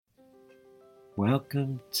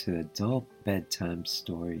Welcome to Adult Bedtime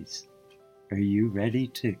Stories. Are you ready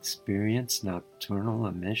to experience nocturnal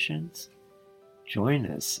emissions? Join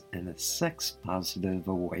us in a sex-positive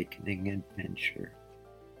awakening adventure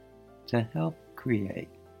to help create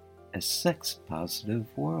a sex-positive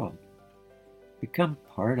world. Become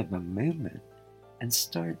part of a movement and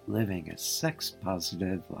start living a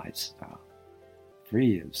sex-positive lifestyle,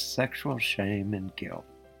 free of sexual shame and guilt.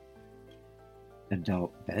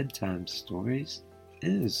 Adult Bedtime Stories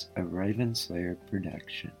is a Ravenslayer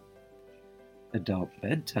production. Adult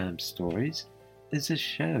Bedtime Stories is a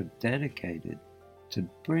show dedicated to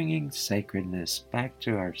bringing sacredness back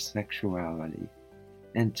to our sexuality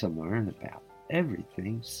and to learn about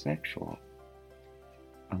everything sexual.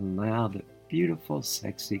 Allow the beautiful,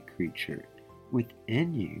 sexy creature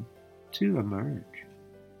within you to emerge.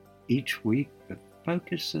 Each week, the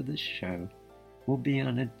focus of the show will be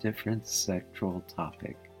on a different sexual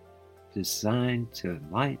topic designed to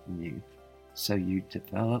enlighten you so you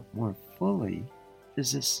develop more fully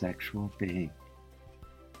as a sexual being.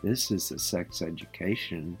 This is a sex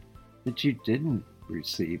education that you didn't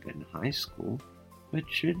receive in high school but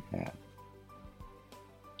should have.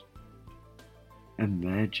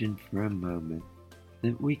 Imagine for a moment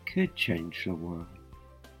that we could change the world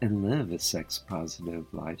and live a sex-positive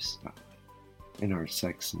lifestyle. In our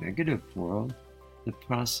sex-negative world, the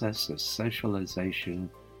process of socialization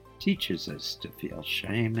teaches us to feel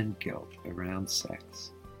shame and guilt around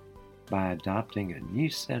sex. By adopting a new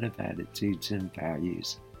set of attitudes and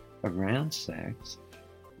values around sex,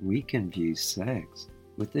 we can view sex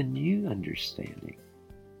with a new understanding,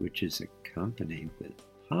 which is accompanied with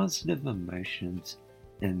positive emotions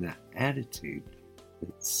and the attitude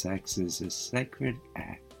that sex is a sacred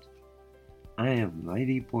act. I am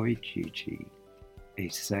Ladyboy Gigi, a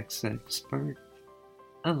sex expert,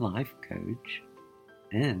 a life coach,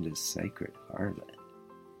 and a sacred harlot.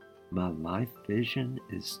 My life vision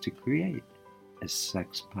is to create a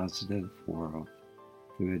sex-positive world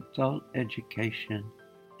through adult education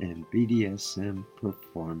and BDSM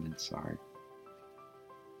performance art.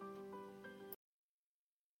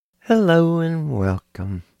 Hello and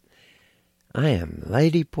welcome. I am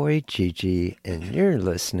Ladyboy Gigi, and you're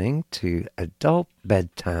listening to Adult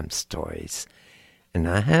Bedtime Stories. And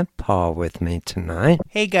I have Paul with me tonight.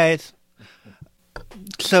 Hey guys.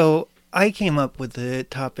 So I came up with the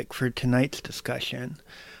topic for tonight's discussion.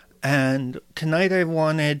 And tonight I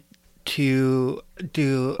wanted to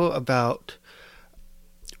do about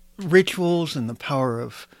rituals and the power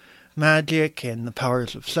of magic and the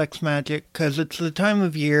powers of sex magic. Because it's the time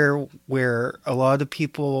of year where a lot of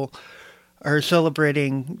people are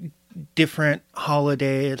celebrating different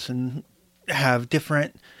holidays and have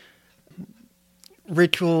different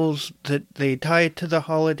rituals that they tie to the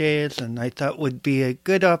holidays, and I thought would be a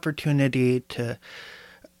good opportunity to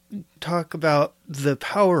talk about the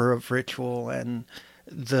power of ritual and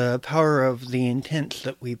the power of the intents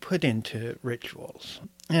that we put into rituals.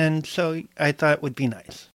 And so I thought it would be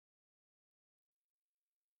nice.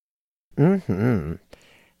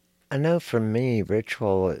 I know for me,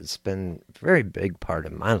 ritual has been a very big part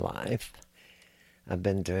of my life. I've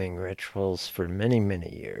been doing rituals for many,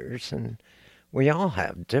 many years, and we all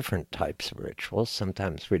have different types of rituals.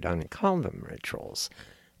 Sometimes we don't call them rituals.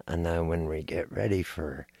 I know when we get ready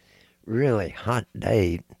for a really hot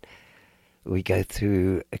date, we go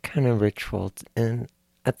through a kind of ritual, and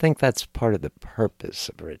I think that's part of the purpose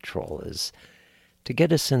of ritual, is to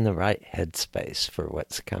get us in the right headspace for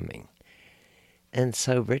what's coming. And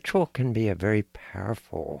so ritual can be a very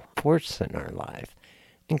powerful force in our life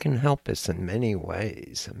and can help us in many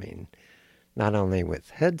ways. I mean, not only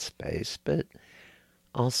with headspace, but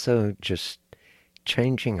also just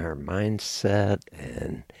changing our mindset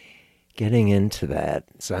and getting into that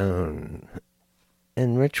zone.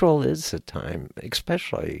 And ritual is a time,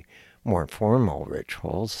 especially more formal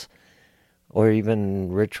rituals, or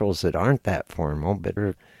even rituals that aren't that formal but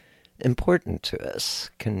are important to us,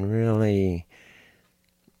 can really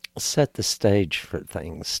set the stage for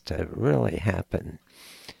things to really happen.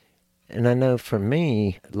 And I know for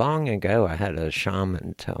me, long ago, I had a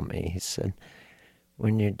shaman tell me, he said,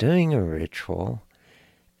 when you're doing a ritual,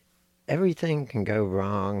 everything can go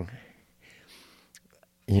wrong.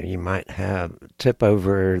 You might tip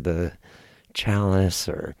over the chalice,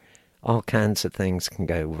 or all kinds of things can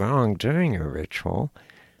go wrong during a ritual.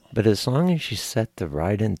 But as long as you set the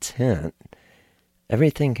right intent,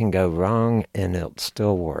 everything can go wrong and it'll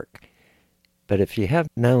still work. But if you have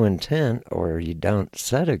no intent, or you don't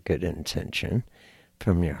set a good intention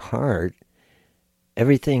from your heart,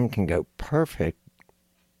 everything can go perfect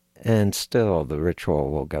and still the ritual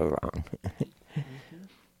will go wrong.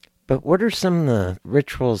 But what are some of the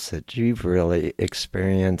rituals that you've really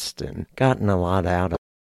experienced and gotten a lot out of?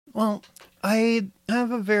 Well, I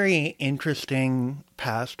have a very interesting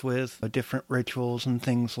past with different rituals and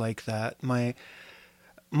things like that. My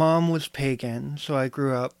mom was pagan, so I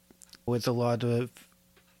grew up with a lot of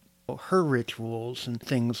her rituals and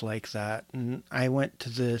things like that. And I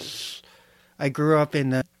grew up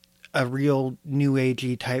in a real New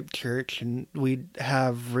Agey type church, and we'd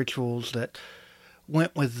have rituals that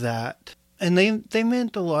went with that. And they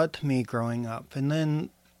meant a lot to me growing up. And then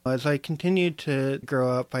as I continued to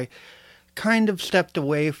grow up, I kind of stepped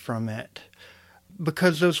away from it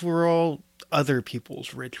because those were all other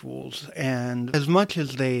people's rituals. And as much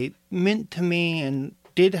as they meant to me and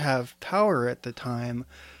did have power at the time,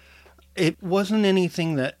 it wasn't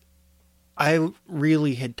anything that I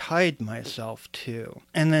really had tied myself to.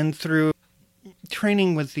 And then through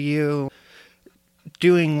training with you,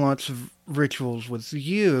 doing lots of rituals with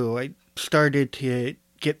you, I started to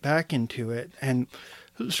get back into it and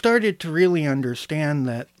started to really understand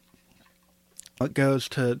that it goes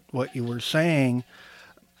to what you were saying,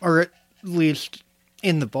 or at least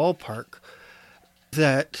in the ballpark,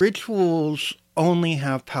 that rituals only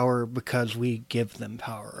have power because we give them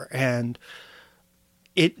power. And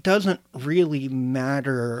it doesn't really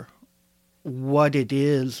matter what it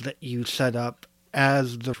is that you set up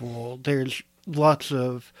as the ritual. There's lots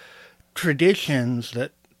of traditions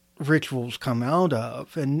that rituals come out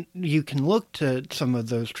of, and you can look to some of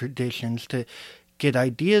those traditions to get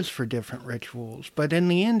ideas for different rituals. But in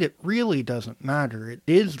the end, it really doesn't matter. It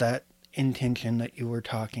is that intention that you were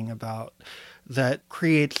talking about that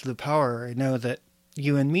creates the power. I know that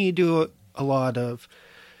you and me do a lot of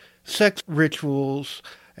sex rituals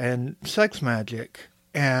and sex magic,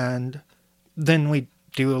 and then we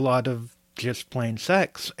do a lot of just plain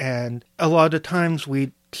sex. And a lot of times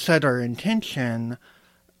we set our intention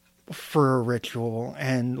for a ritual,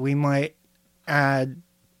 and we might add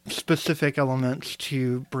specific elements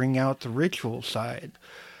to bring out the ritual side.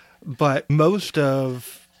 But most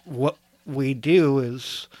of what we do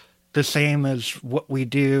is the same as what we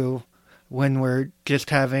do when we're just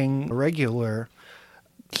having a regular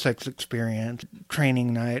sex experience,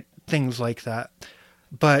 training night, things like that.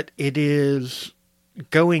 But it is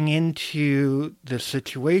going into the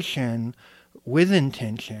situation with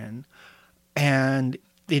intention, and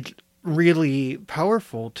it's really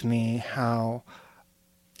powerful to me how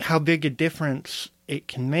big a difference it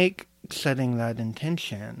can make setting that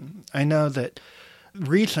intention. I know that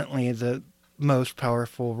recently the most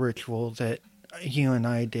powerful ritual that you and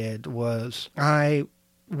I did was I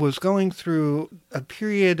was going through a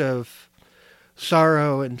period of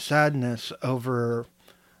sorrow and sadness over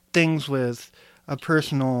things with a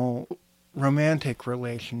personal romantic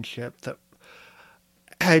relationship that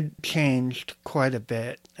had changed quite a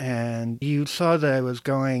bit. And you saw that I was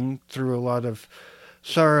going through a lot of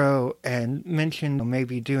sorrow and mentioned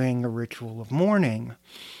maybe doing a ritual of mourning.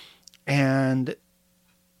 And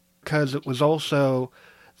because it was also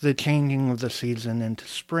the changing of the season into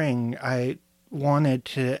spring, I wanted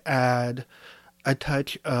to add a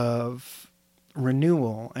touch of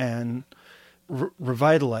renewal and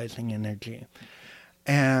revitalizing energy.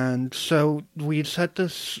 And so we set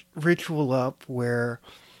this ritual up where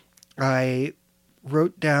I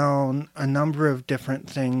wrote down a number of different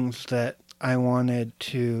things that I wanted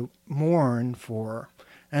to mourn for.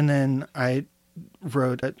 And then I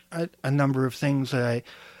wrote a number of things that I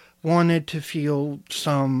wanted to feel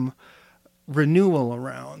some renewal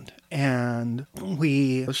around. And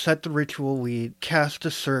we set the ritual, we cast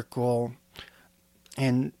a circle,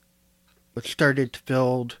 and started to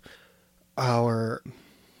build our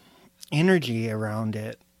energy around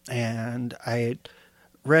it. And I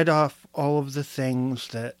read off all of the things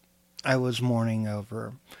that I was mourning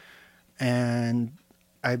over, and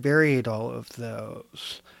I buried all of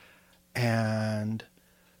those. And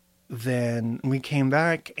then we came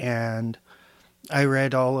back and I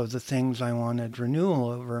read all of the things I wanted renewal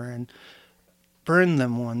over and burned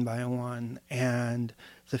them one by one. And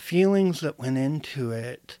the feelings that went into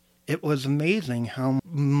it, it was amazing how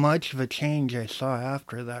much of a change I saw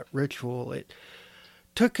after that ritual. It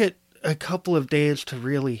took it a couple of days to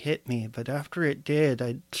really hit me, but after it did,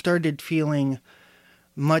 I started feeling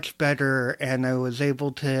much better, and I was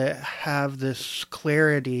able to have this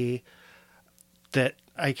clarity that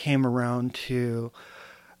I came around to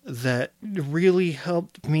that really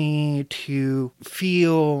helped me to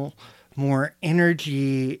feel more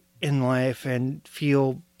energy in life and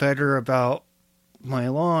feel better about my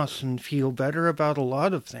loss and feel better about a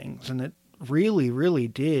lot of things. And it really, really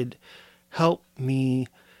did help me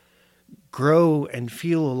grow and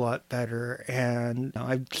feel a lot better. And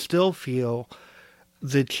I still feel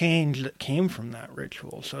the change that came from that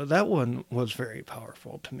ritual. So that one was very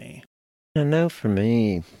powerful to me. I know for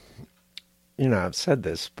me, I've said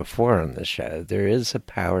this before on the show, there is a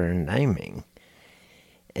power in naming.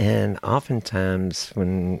 And oftentimes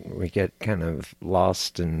when we get kind of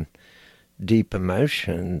lost in deep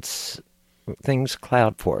emotions, things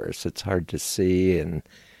cloud for us. It's hard to see and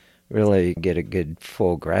really get a good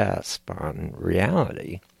full grasp on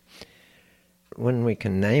reality. When we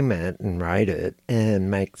can name it and write it and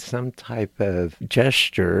make some type of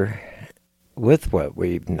gesture with what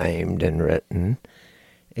we've named and written,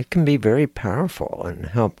 it can be very powerful and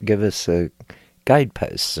help give us a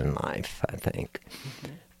guidepost in life, I think.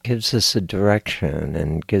 Mm-hmm. Gives us a direction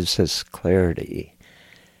and gives us clarity.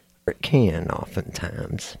 It can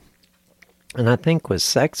oftentimes. And I think with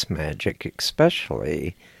sex magic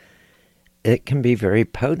especially, it can be very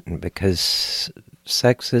potent because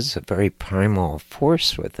sex is a very primal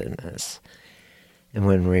force within us. And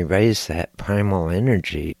when we raise that primal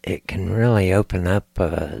energy, it can really open up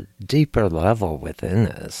a deeper level within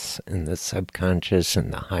us, in the subconscious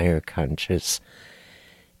and the higher conscious,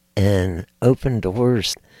 and open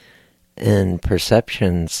doors and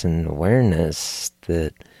perceptions and awareness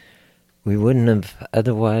that we wouldn't have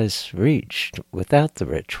otherwise reached without the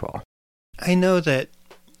ritual. I know that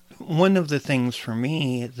one of the things for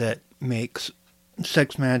me that makes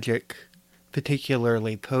sex magic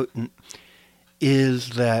particularly potent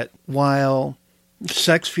is that while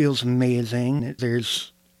sex feels amazing,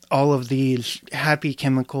 there's all of these happy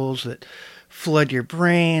chemicals that flood your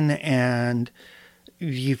brain and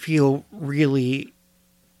you feel really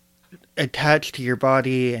attached to your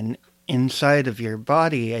body and inside of your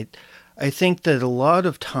body. I think that a lot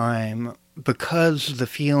of time, because the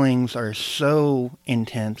feelings are so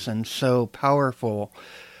intense and so powerful,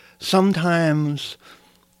 sometimes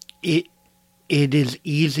it is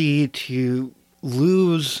easy to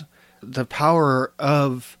lose the power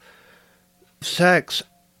of sex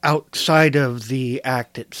outside of the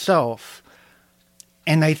act itself.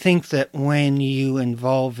 And I think that when you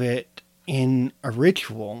involve it in a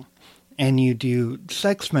ritual and you do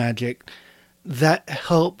sex magic, that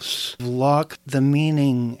helps lock the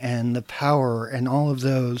meaning and the power and all of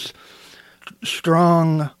those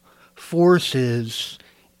strong forces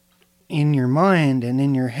in your mind and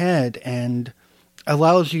in your head, and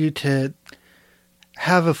allows you to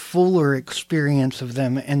have a fuller experience of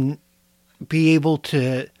them and be able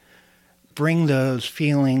to bring those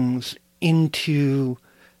feelings into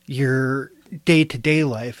your day-to-day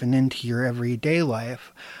life and into your everyday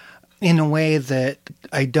life in a way that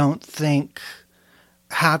I don't think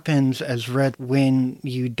happens as read when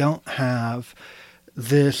you don't have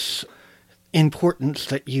this importance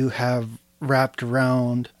that you have wrapped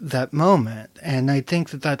around that moment. And I think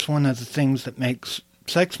that that's one of the things that makes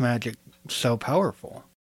sex magic so powerful.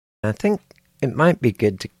 I think it might be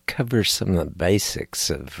good to cover some of the basics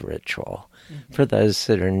of ritual for those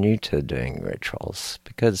that are new to doing rituals,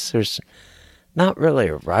 because there's not really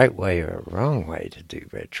a right way or a wrong way to do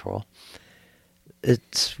ritual.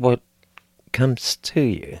 It's what comes to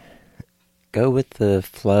you. Go with the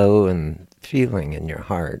flow and feeling in your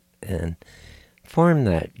heart and form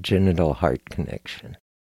that genital heart connection.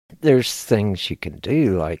 There's things you can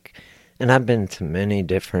do, like, and I've been to many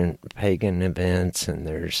different pagan events, and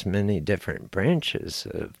there's many different branches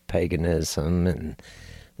of paganism, and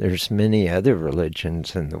there's many other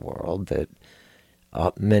religions in the world that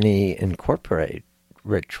many incorporate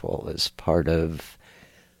ritual as part of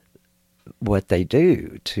what they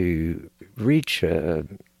do to reach a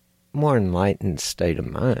more enlightened state of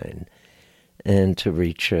mind and to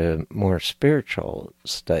reach a more spiritual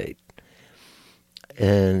state.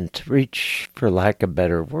 And to reach, for lack of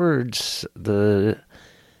better words, the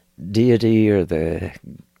deity or the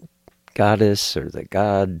goddess or the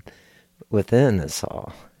god within us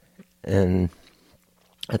all. And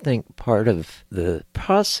I think part of the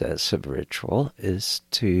process of ritual is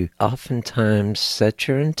to oftentimes set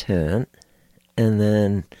your intent, and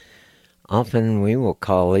then often we will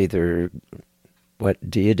call either what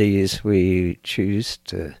deities we choose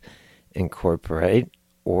to incorporate,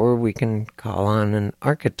 or we can call on an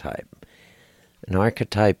archetype. An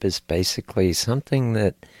archetype is basically something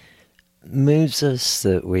that moves us,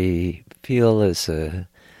 that we feel is a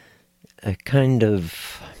kind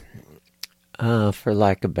of, for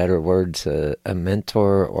lack of better words, a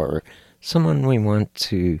mentor or someone we want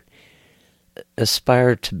to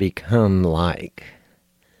aspire to become like,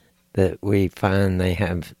 that we find they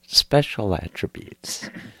have special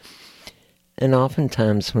attributes. And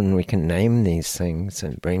oftentimes when we can name these things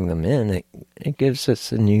and bring them in, it gives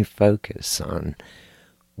us a new focus on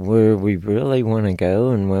where we really want to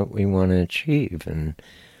go and what we want to achieve and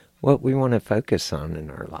what we want to focus on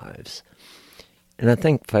in our lives. And I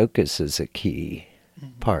think focus is a key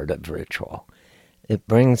part of ritual. It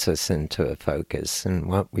brings us into a focus, and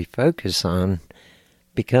what we focus on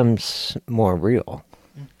becomes more real.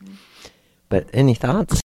 Mm-hmm. But any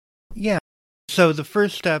thoughts? Yeah. So the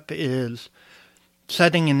first step is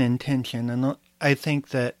setting an intention, and I think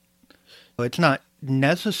that it's not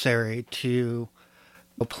necessary to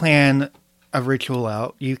plan a ritual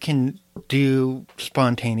out. You can do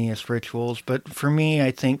spontaneous rituals, but for me,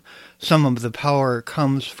 I think some of the power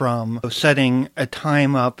comes from setting a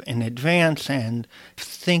time up in advance and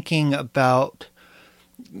thinking about,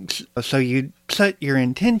 so you set your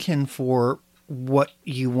intention for what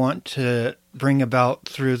you want to bring about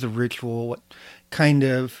through the ritual, what kind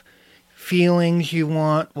of feelings you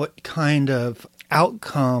want, what kind of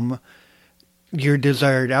outcome, your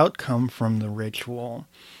desired outcome from the ritual.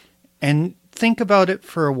 And think about it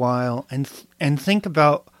for a while and think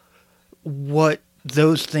about what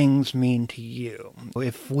those things mean to you.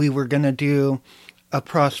 If we were going to do a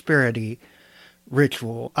prosperity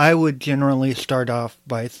ritual, I would generally start off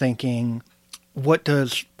by thinking, what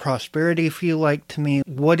does prosperity feel like to me?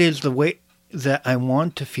 What is the way that I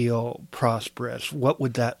want to feel prosperous? What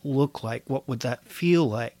would that look like? What would that feel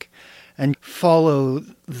like? And follow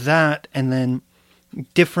that, and then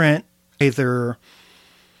different either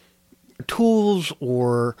tools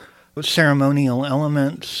or ceremonial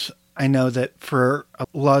elements. I know that for a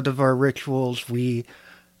lot of our rituals we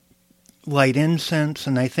light incense,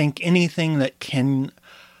 and I think anything that can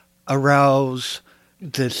arouse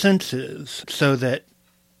the senses, so that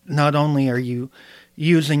not only are you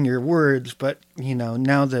using your words, but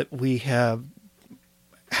now that we have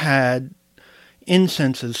had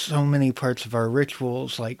incense as so many parts of our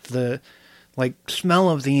rituals, like the smell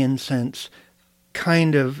of the incense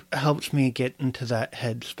kind of helps me get into that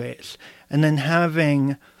headspace. And then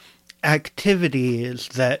having activities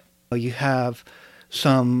that you have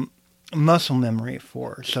some muscle memory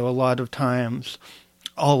for. So a lot of times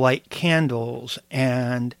I'll light candles,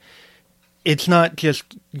 and it's not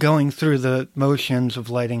just going through the motions of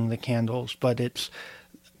lighting the candles, but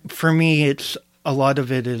for me, a lot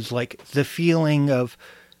of it is like the feeling of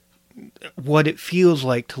what it feels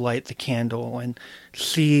like to light the candle and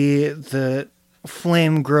see the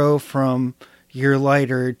flame grow from your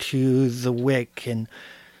lighter to the wick, and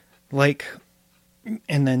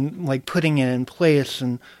then putting it in place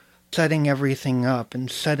and setting everything up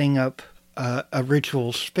and setting up a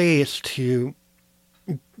ritual space to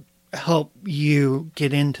help you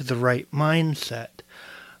get into the right mindset.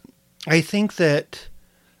 I think that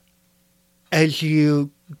as you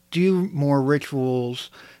do more rituals,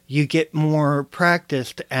 you get more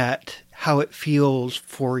practiced at how it feels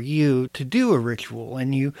for you to do a ritual,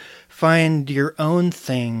 and you find your own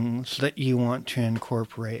things that you want to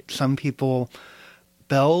incorporate. Some people,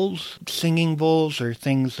 bells, singing bowls, or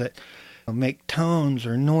things that make tones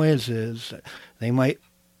or noises. They might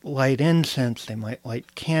light incense, they might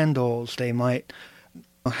light candles, they might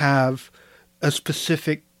have a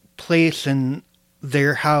specific place in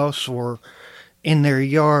their house or in their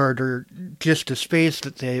yard, or just a space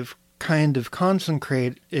that they've kind of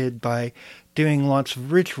consecrated by doing lots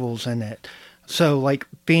of rituals in it. So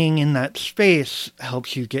being in that space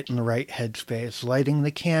helps you get in the right headspace. Lighting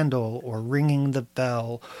the candle or ringing the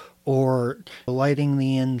bell or lighting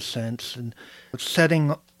the incense and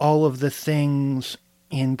setting all of the things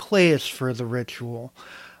in place for the ritual.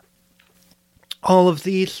 All of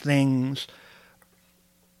these things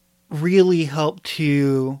really help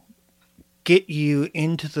to get you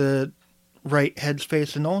into the right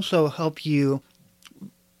headspace and also help you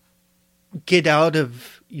get out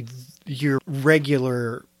of your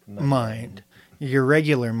regular mind, your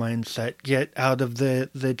regular mindset, get out of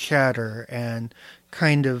the chatter and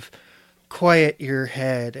kind of quiet your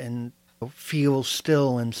head and feel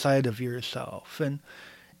still inside of yourself. And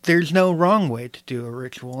there's no wrong way to do a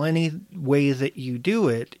ritual. Any way that you do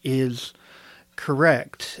it is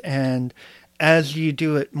correct. And as you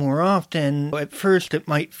do it more often, at first it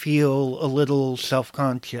might feel a little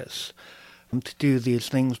self-conscious to do these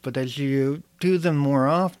things, but as you do them more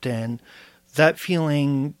often, that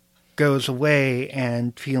feeling goes away,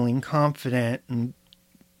 and feeling confident and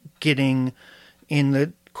getting in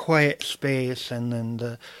the quiet space and then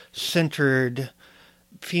the centered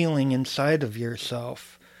feeling inside of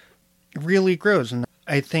yourself really grows. And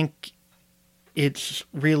I think it's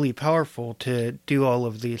really powerful to do all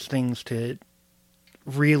of these things to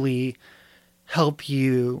really help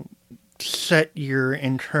you set your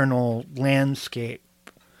internal landscape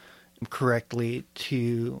correctly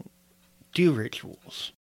to do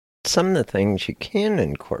rituals. Some of the things you can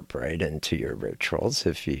incorporate into your rituals,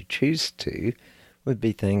 if you choose to, would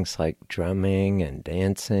be things like drumming and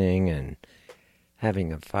dancing and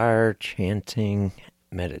having a fire, chanting.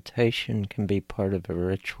 Meditation can be part of a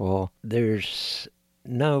ritual. There's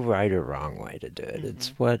no right or wrong way to do it. It's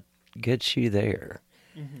what gets you there.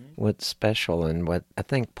 What's special, and what I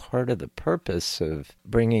think part of the purpose of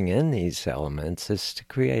bringing in these elements is to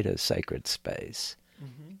create a sacred space.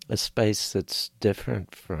 A space that's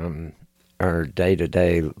different from our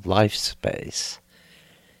day-to-day life space,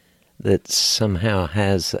 that somehow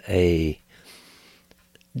has a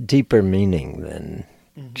deeper meaning than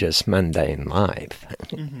just mundane life.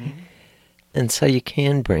 And so you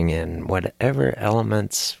can bring in whatever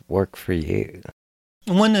elements work for you.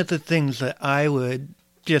 One of the things that I would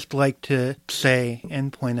just like to say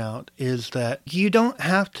and point out is that you don't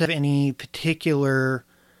have to have any particular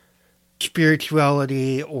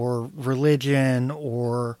spirituality or religion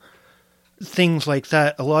or things like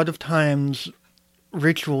that. A lot of times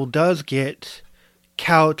ritual does get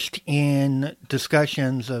couched in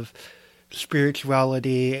discussions of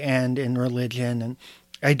spirituality and in religion, and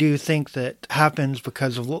I do think that happens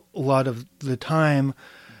because of a lot of the time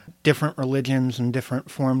different religions and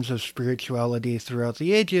different forms of spirituality throughout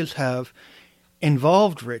the ages have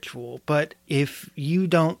involved ritual. But if you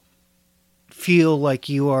don't feel like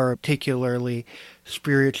you are a particularly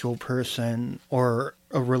spiritual person or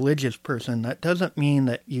a religious person, that doesn't mean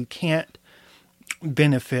that you can't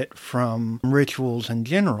benefit from rituals in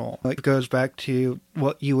general. It goes back to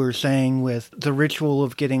what you were saying with the ritual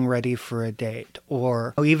of getting ready for a date,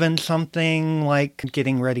 or even something like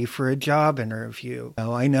getting ready for a job interview.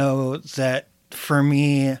 I know that for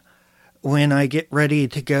me, when I get ready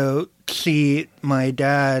to go see my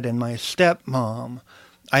dad and my stepmom,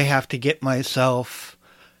 I have to get myself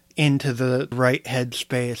into the right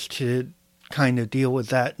headspace to kind of deal with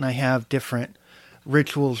that, and I have different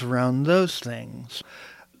rituals around those things.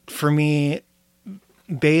 For me,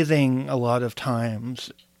 bathing a lot of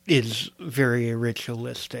times is very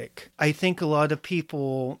ritualistic. I think a lot of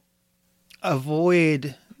people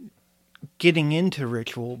avoid getting into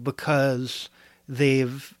ritual because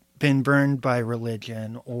they've been burned by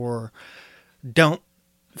religion or don't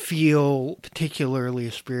feel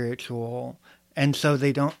particularly spiritual, and so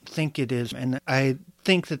they don't think it is. And I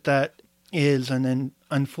think that that is an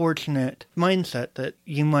unfortunate mindset that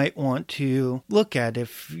you might want to look at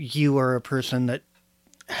if you are a person that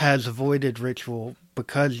has avoided ritual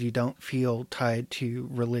because you don't feel tied to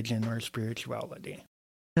religion or spirituality.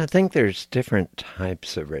 I think there's different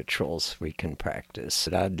types of rituals we can practice.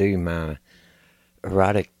 I do my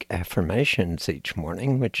erotic affirmations each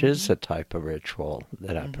morning, which is a type of ritual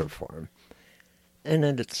that I perform. And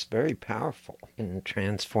it's very powerful and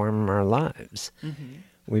transform our lives.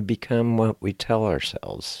 We become what we tell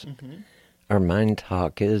ourselves. Our mind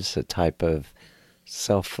talk is a type of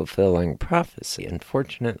self-fulfilling prophecy.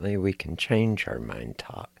 Unfortunately, we can change our mind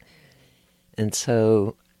talk. And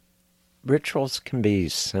so rituals can be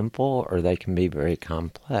simple or they can be very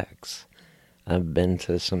complex. I've been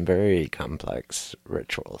to some very complex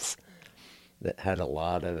rituals that had a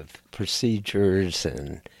lot of procedures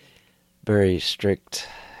and very strict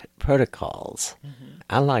protocols.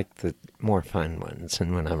 I like the more fun ones,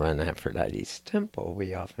 and when I run Aphrodite's Temple,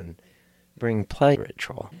 we often bring play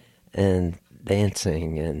ritual and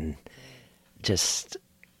dancing and just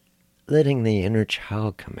letting the inner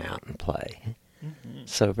child come out and play.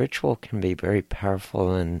 So ritual can be very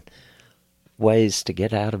powerful in ways to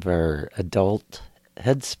get out of our adult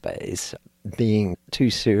headspace, being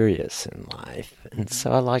too serious in life. And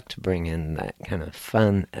so I like to bring in that kind of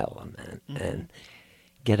fun element and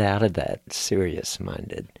get out of that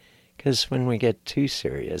serious-minded. Because when we get too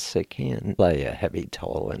serious, it can play a heavy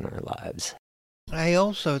toll in our lives. I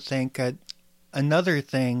also think another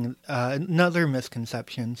thing, another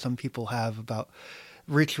misconception some people have about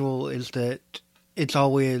ritual is that it's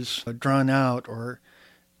always drawn out or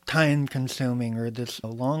time-consuming or this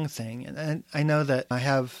long thing. And I know that I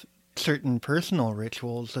have certain personal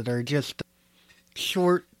rituals that are just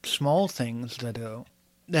short, small things that do.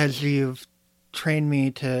 As you've trained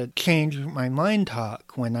me to change my mind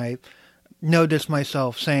talk, when I notice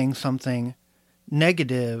myself saying something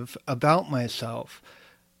negative about myself,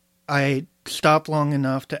 I stop long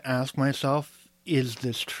enough to ask myself, is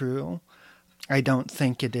this true? I don't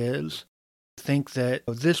think it is. I think that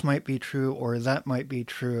this might be true or that might be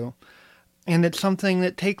true. And it's something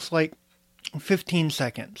that takes like 15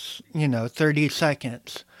 seconds, 30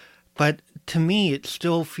 seconds. But to me, it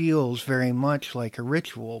still feels very much like a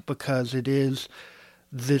ritual because it is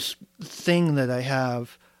this thing that I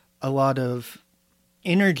have a lot of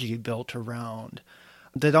energy built around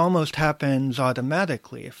that almost happens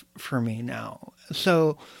automatically for me now.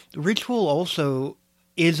 So ritual also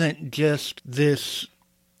isn't just this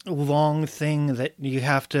long thing that you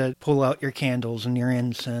have to pull out your candles and your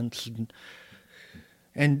incense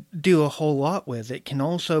and do a whole lot with. It can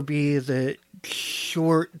also be the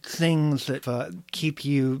short things that keep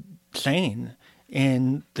you sane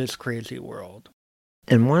in this crazy world.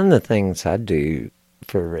 And one of the things I do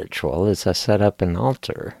for ritual is I set up an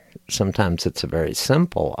altar. Sometimes it's a very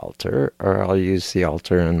simple altar, or I'll use the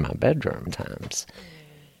altar in my bedroom times.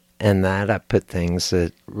 And that I put things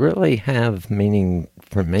that really have meaning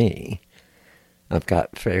for me. I've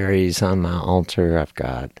got fairies on my altar. I've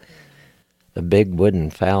got a big wooden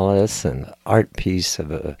phallus and an art piece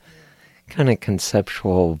of a kind of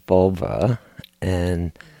conceptual vulva.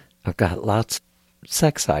 And I've got lots of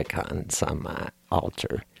sex icons on my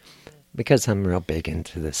altar because I'm real big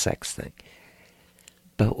into the sex thing.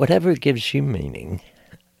 But whatever gives you meaning,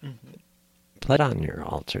 put on your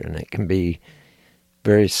altar. And it can be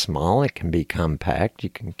very small. It can be compact. You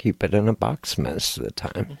can keep it in a box most of the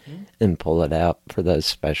time and pull it out for those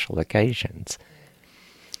special occasions.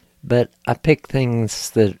 But I pick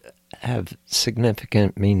things that have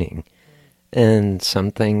significant meaning. And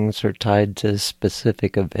some things are tied to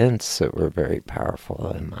specific events that were very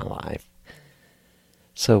powerful in my life.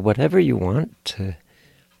 So whatever you want to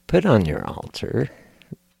put on your altar,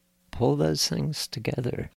 pull those things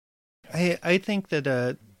together. I think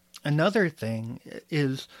that another thing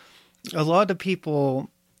is a lot of people,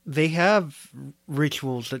 they have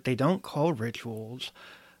rituals that they don't call rituals.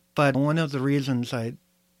 But one of the reasons I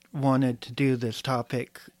wanted to do this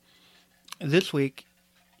topic this week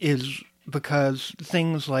is because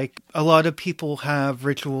things like a lot of people have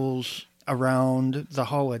rituals around the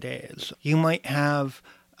holidays. You might have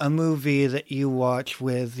a movie that you watch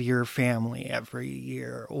with your family every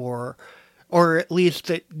year, or at least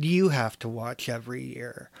that you have to watch every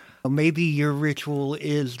year. Maybe your ritual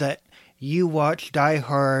is that you watch Die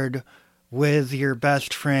Hard with your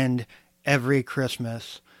best friend every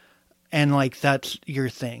Christmas, and that's your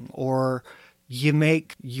thing. Or you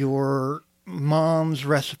make your mom's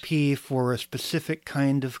recipe for a specific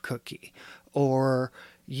kind of cookie, or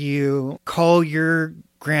you call your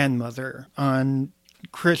grandmother on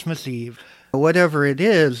Christmas Eve, whatever it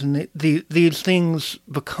is. And these things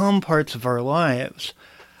become parts of our lives,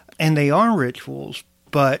 and they are rituals.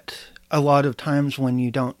 But a lot of times when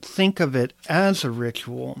you don't think of it as a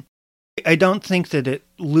ritual, I don't think that it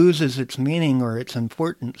loses its meaning or its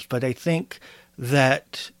importance, but I think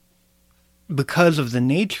that because of the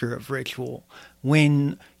nature of ritual,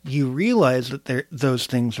 when you realize that those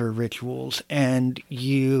things are rituals and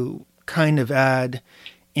you kind of add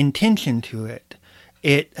intention to it,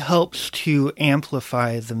 it helps to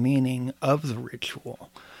amplify the meaning of the ritual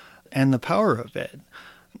and the power of it.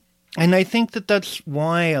 And I think that that's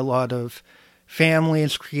why a lot of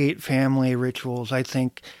families create family rituals, I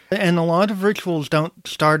think. And a lot of rituals don't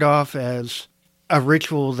start off as a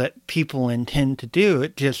ritual that people intend to do.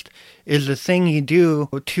 It just is a thing you do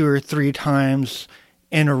 2 or 3 times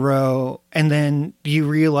in a row, and then you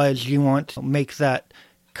realize you want to make that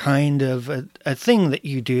kind of a thing that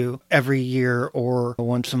you do every year or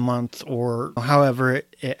once a month or however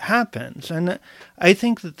it happens. And I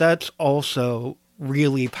think that that's also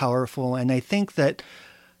really powerful. And I think that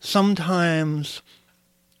sometimes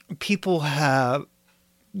people have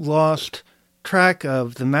lost track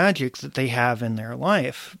of the magic that they have in their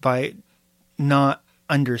life by not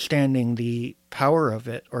understanding the power of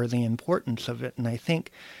it or the importance of it. And I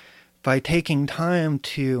think by taking time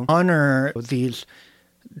to honor these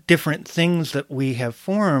different things that we have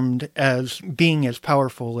formed as being as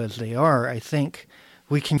powerful as they are, I think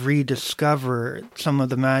we can rediscover some of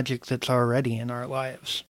the magic that's already in our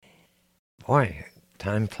lives. Boy,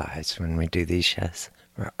 time flies when we do these shows.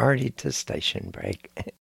 We're already to station break.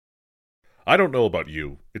 I don't know about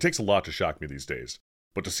you. It takes a lot to shock me these days.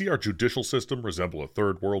 But to see our judicial system resemble a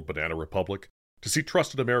third world banana republic, to see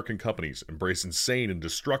trusted American companies embrace insane and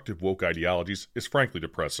destructive woke ideologies is frankly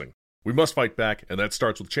depressing. We must fight back, and that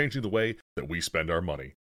starts with changing the way that we spend our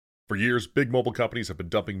money. For years, big mobile companies have been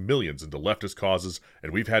dumping millions into leftist causes,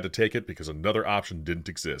 and we've had to take it because another option didn't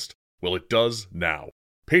exist. Well, it does now.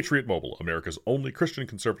 Patriot Mobile, America's only Christian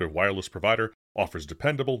conservative wireless provider, offers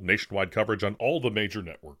dependable nationwide coverage on all the major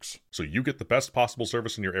networks, so you get the best possible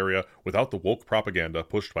service in your area without the woke propaganda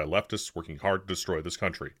pushed by leftists working hard to destroy this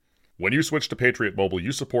country. When you switch to Patriot Mobile,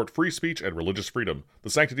 you support free speech and religious freedom, the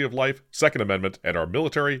sanctity of life, Second Amendment, and our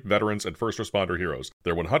military, veterans, and first responder heroes.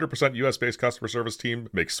 Their 100% U.S.-based customer service team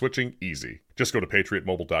makes switching easy. Just go to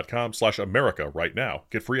patriotmobile.com/America right now.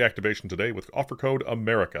 Get free activation today with offer code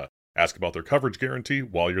AMERICA. Ask about their coverage guarantee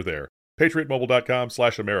while you're there.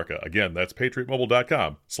 patriotmobile.com/America. Again, that's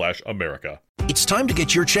patriotmobile.com/America. It's time to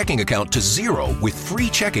get your checking account to zero with free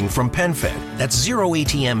checking from PenFed. That's zero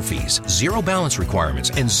ATM fees, zero balance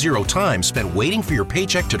requirements, and zero time spent waiting for your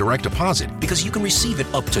paycheck to direct deposit because you can receive it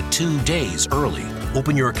up to 2 days early.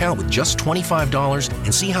 Open your account with just $25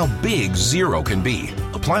 and see how big zero can be.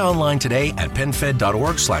 Apply online today at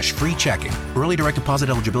PenFed.org/free checking. Early direct deposit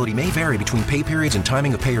eligibility may vary between pay periods and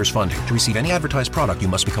timing of payers' funding. To receive any advertised product, you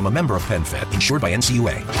must become a member of PenFed, insured by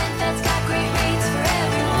NCUA. PenFed's got great rates for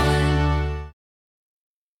everyone.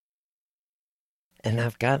 And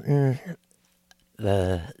I've gotten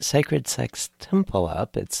the Sacred Sex Temple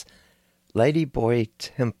up. It's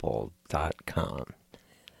ladyboytemple.com.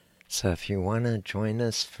 So if you want to join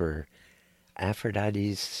us for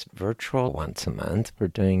Aphrodite's virtual once a month, we're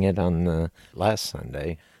doing it on the last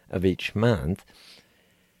Sunday of each month.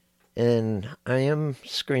 And I am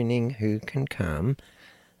screening who can come.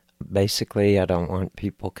 Basically, I don't want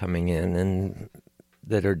people coming in and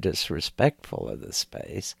that are disrespectful of the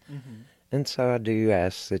space. Mm-hmm. And so I do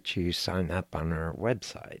ask that you sign up on our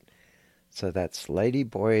website. So that's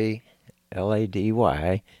Ladyboy,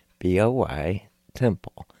 LADYBOY,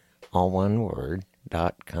 Temple, all one word,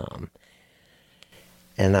 .com.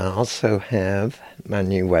 And I also have my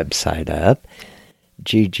new website up,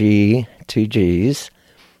 GG2Gs,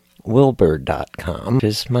 Wilbur.com, which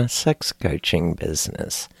is my sex coaching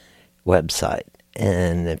business website.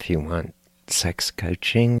 And if you want sex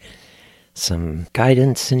coaching, some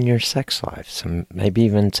guidance in your sex life, some maybe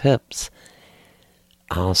even tips.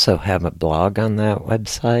 I also have a blog on that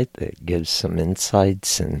website that gives some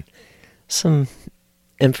insights and some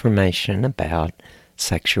information about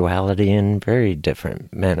sexuality in very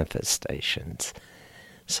different manifestations.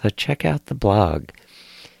 So check out the blog.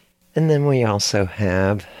 And then we also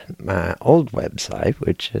have my old website,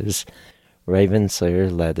 which is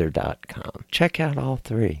ravenslayerleather.com. Check out all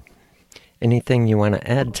three. Anything you want to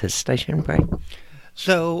add to Station Break?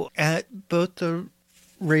 So at both the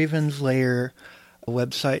Ravenslayer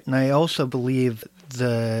website, and I also believe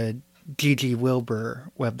the Gigi Wilbur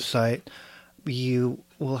website, you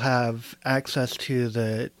will have access to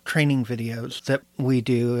the training videos that we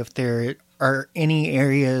do. If there are any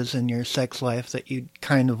areas in your sex life that you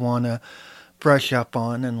kind of want to brush up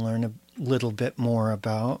on and learn a little bit more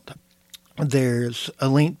about, there's a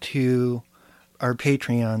link to our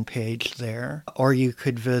Patreon page there, or you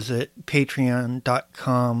could visit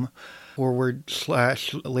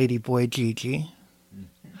patreon.com/LadyboyGigi.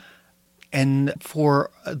 And for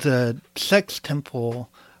the Sex Temple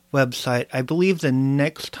website, I believe the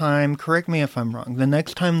next time, correct me if I'm wrong, the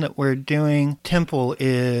next time that we're doing Temple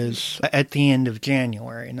is at the end of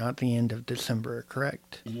January, not the end of December,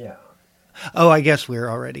 correct? Yeah. Oh, I guess we're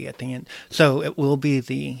already at the end. So it will be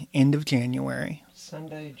the end of January.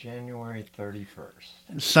 Sunday, January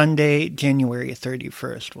 31st. Sunday, January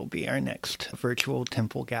 31st will be our next virtual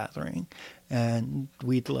temple gathering. And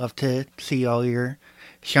we'd love to see all your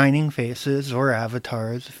shining faces or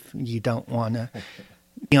avatars if you don't want to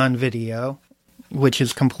be on video, which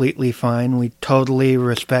is completely fine. We totally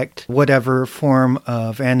respect whatever form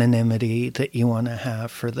of anonymity that you want to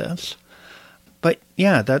have for this. But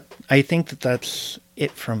yeah, I think that's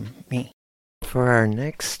it from me. For our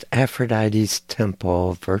next Aphrodite's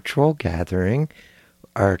Temple virtual gathering,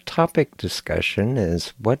 our topic discussion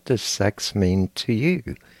is, what does sex mean to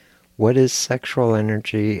you? What is sexual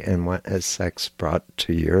energy and what has sex brought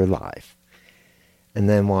to your life? And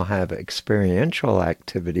then we'll have experiential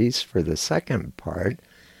activities for the second part,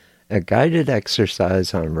 a guided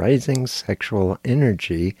exercise on raising sexual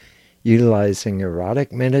energy utilizing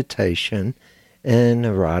erotic meditation and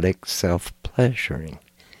erotic self-pleasuring.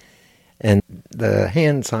 And the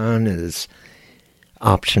hands-on is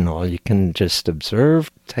optional. You can just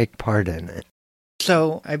observe, take part in it.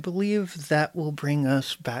 So I believe that will bring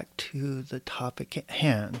us back to the topic at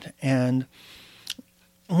hand. And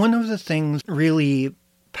one of the things really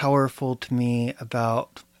powerful to me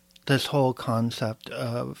about this whole concept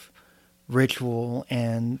of ritual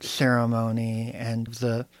and ceremony and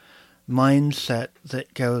the mindset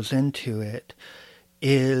that goes into it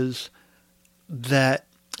is that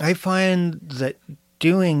I find that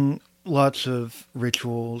doing lots of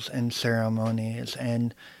rituals and ceremonies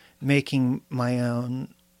and making my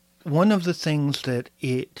own, one of the things that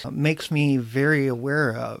it makes me very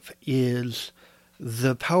aware of is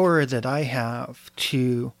the power that I have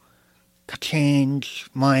to change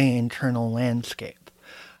my internal landscape,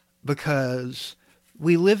 because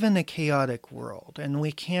we live in a chaotic world and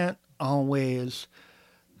we can't always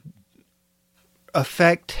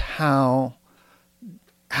affect how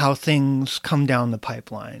things come down the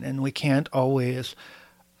pipeline, and we can't always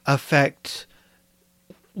affect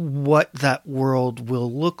what that world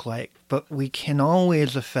will look like, but we can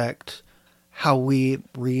always affect how we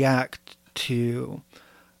react to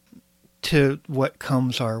what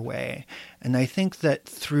comes our way. And I think that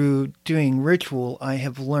through doing ritual, I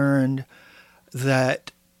have learned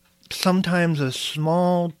that sometimes a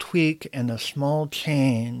small tweak and a small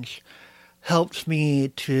change helps me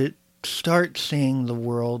to start seeing the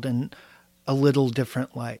world in a little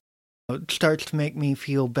different light. It starts to make me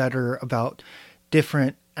feel better about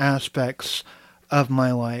different aspects of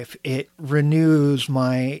my life. It renews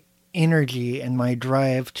my energy and my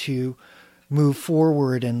drive to move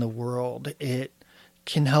forward in the world. It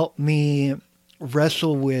can help me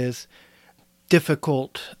wrestle with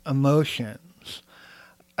difficult emotions.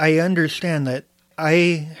 I understand that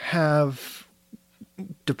I have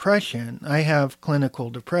depression. I have clinical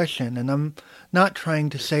depression, and I'm not trying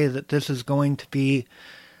to say that this is going to be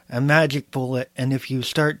a magic bullet, and if you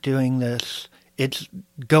start doing this, it's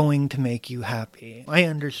going to make you happy. I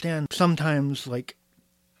understand sometimes, like,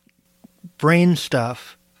 brain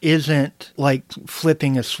stuff isn't like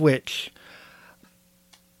flipping a switch,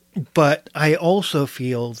 but I also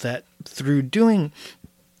feel that through doing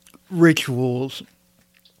rituals,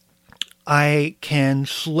 I can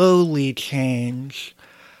slowly change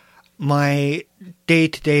my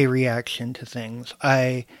day-to-day reaction to things.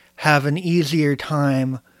 I have an easier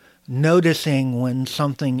time noticing when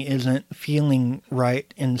something isn't feeling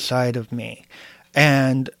right inside of me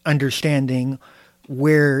and understanding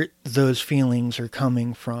where those feelings are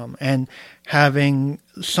coming from and having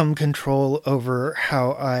some control over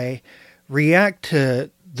how I react to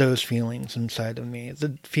those feelings inside of me.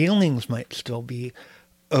 The feelings might still be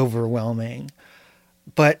overwhelming,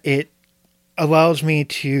 but it allows me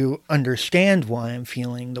to understand why I'm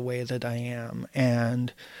feeling the way that I am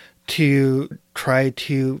and to try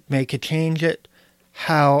to make a change at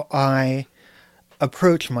how I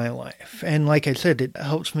approach my life. And like I said, it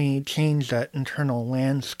helps me change that internal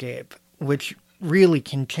landscape, which really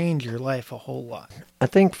can change your life a whole lot. I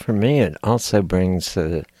think for me it also brings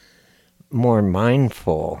a more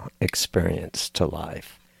mindful experience to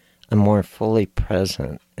life. I'm more fully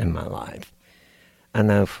present in my life. I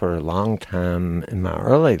know for a long time in my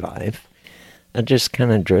early life, I just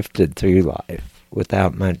kind of drifted through life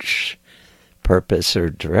without much purpose or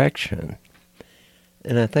direction.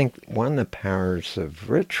 And I think one of the powers of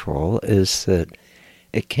ritual is that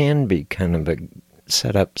it can be kind of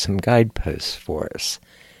set up some guideposts for us.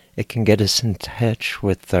 It can get us in touch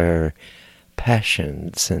with our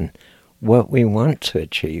passions and what we want to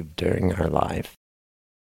achieve during our life.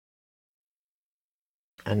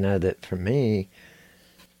 I know that for me,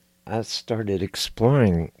 I started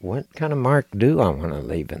exploring what kind of mark do I want to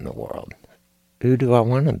leave in the world? Who do I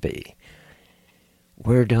want to be?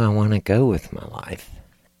 Where do I want to go with my life?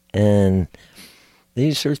 And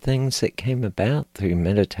these are things that came about through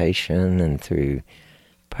meditation and through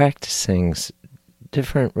practicing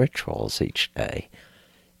different rituals each day.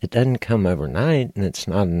 It doesn't come overnight, and it's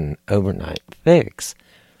not an overnight fix.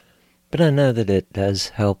 But I know that it does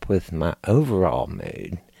help with my overall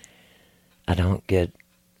mood.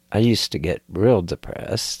 I used to get real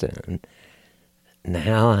depressed, and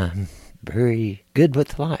now I'm very good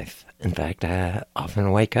with life. In fact, I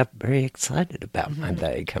often wake up very excited about my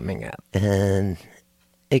day coming up. And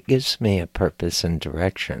it gives me a purpose and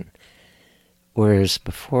direction. Whereas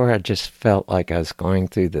before I just felt like I was going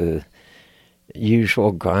through the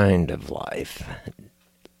usual grind of life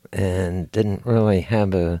and didn't really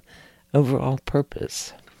have a overall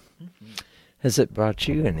purpose. Has it brought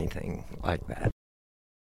you anything like that?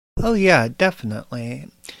 Oh yeah, definitely.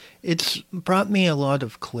 It's brought me a lot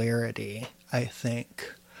of clarity, I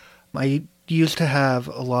think. I used to have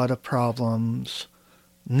a lot of problems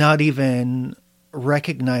not even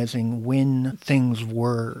recognizing when things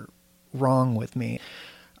were wrong with me.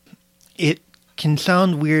 It can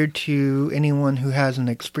sound weird to anyone who hasn't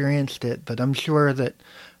experienced it, but I'm sure that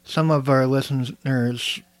some of our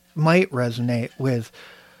listeners might resonate with.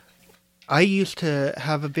 I used to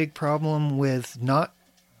have a big problem with not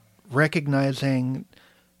recognizing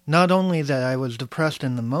not only that I was depressed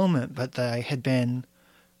in the moment, but that I had been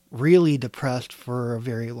really depressed for a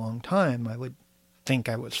very long time. I would think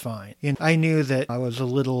I was fine. And I knew that I was a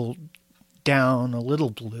little down, a little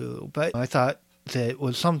blue, but I thought that it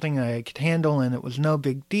was something I could handle and it was no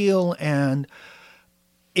big deal. And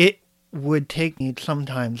it would take me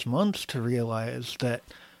sometimes months to realize that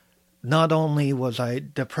not only was I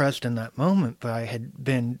depressed in that moment, but I had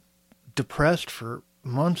been depressed for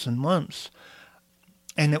months and months.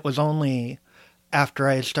 And it was only after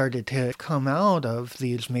I started to come out of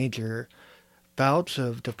these major bouts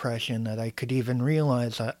of depression that I could even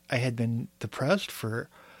realize that I had been depressed for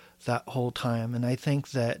that whole time. And I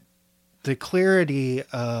think that the clarity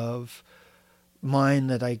of mind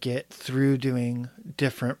that I get through doing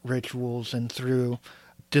different rituals and through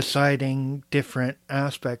deciding different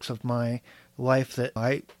aspects of my life that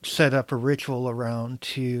I set up a ritual around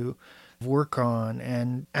to work on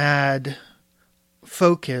and add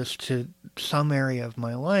focus to some area of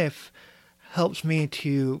my life helps me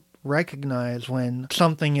to recognize when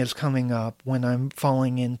something is coming up, when I'm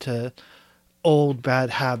falling into old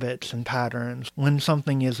bad habits and patterns, when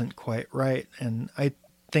something isn't quite right. And I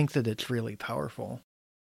think that it's really powerful.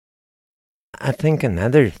 I think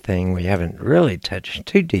another thing we haven't really touched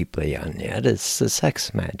too deeply on yet is the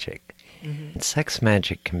sex magic. Mm-hmm. Sex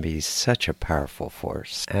magic can be such a powerful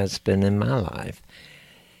force, has been in my life.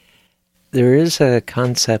 There is a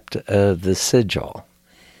concept of the sigil.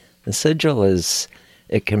 The sigil is,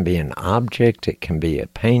 it can be an object, it can be a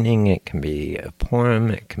painting, it can be a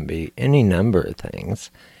poem, it can be any number of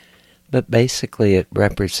things. But basically it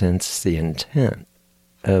represents the intent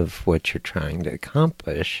of what you're trying to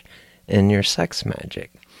accomplish in your sex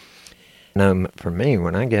magic. Now, for me,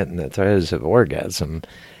 when I get in the throes of orgasm,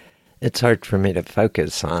 it's hard for me to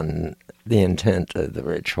focus on the intent of the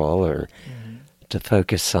ritual or to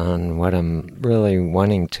focus on what I'm really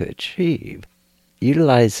wanting to achieve.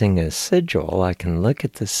 Utilizing a sigil, I can look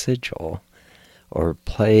at the sigil or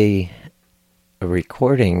play a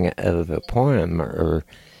recording of a poem or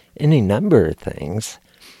any number of things.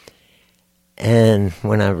 And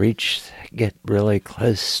when I get really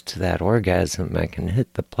close to that orgasm, I can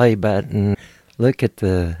hit the play button, look at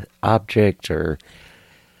the object or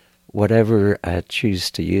whatever I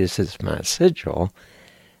choose to use as my sigil,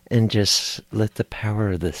 and just let the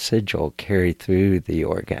power of the sigil carry through the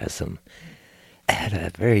orgasm at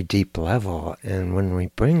a very deep level. And when we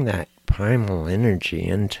bring that primal energy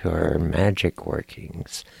into our magic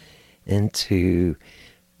workings, into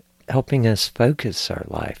helping us focus our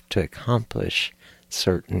life to accomplish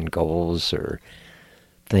certain goals or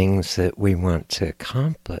things that we want to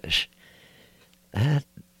accomplish, that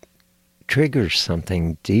triggers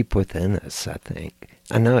something deep within us, I think.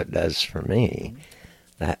 I know it does for me.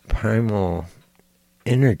 That primal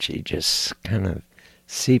energy just kind of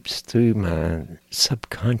seeps through my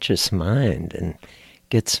subconscious mind and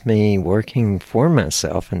gets me working for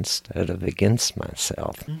myself instead of against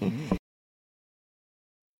myself. Mm-hmm.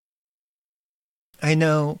 I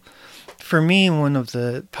know, for me, one of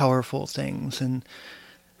the powerful things in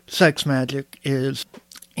sex magic is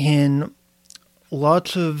in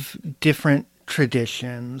lots of different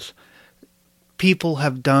traditions, people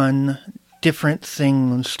have done different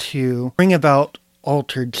things to bring about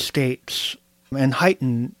altered states and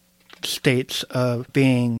heightened states of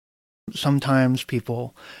being. Sometimes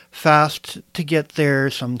people fast to get there,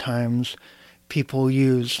 sometimes people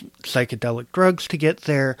use psychedelic drugs to get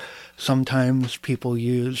there, sometimes people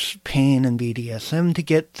use pain and BDSM to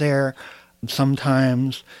get there,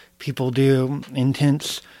 sometimes people do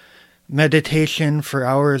intense meditation for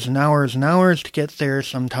hours and hours and hours to get there.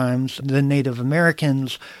 Sometimes the Native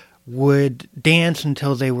Americans would dance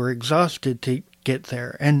until they were exhausted to get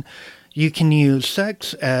there. And you can use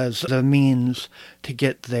sex as the means to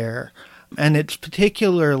get there. And it's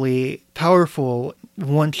particularly powerful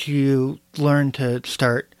once you learn to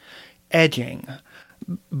start edging.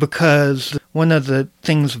 Because one of the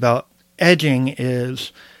things about edging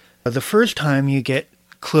is the first time you get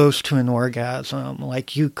close to an orgasm,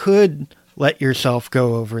 like you could let yourself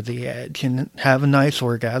go over the edge and have a nice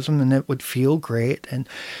orgasm and it would feel great and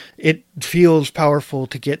it feels powerful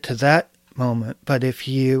to get to that moment. But if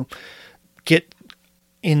you get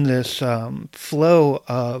in this flow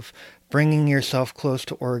of bringing yourself close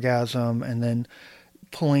to orgasm and then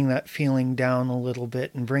pulling that feeling down a little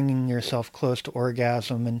bit and bringing yourself close to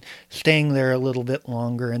orgasm and staying there a little bit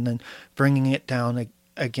longer and then bringing it down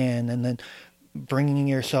again and then bringing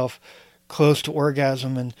yourself close to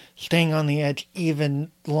orgasm and staying on the edge even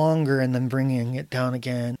longer and then bringing it down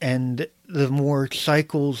again. And the more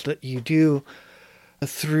cycles that you do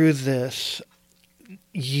through this,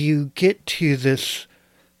 you get to this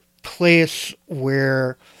place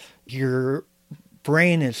where your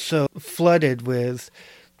brain is so flooded with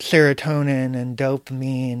serotonin and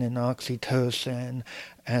dopamine and oxytocin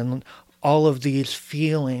and all of these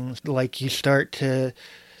feelings, like you start to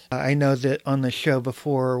I know that on the show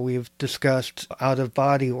before we've discussed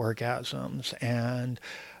out-of-body orgasms, and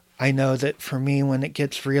I know that for me when it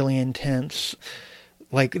gets really intense,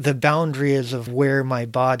 like the boundaries of where my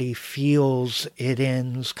body feels it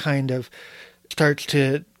ends kind of starts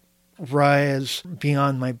to rise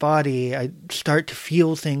beyond my body. I start to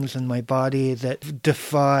feel things in my body that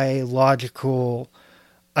defy logical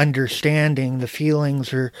understanding. The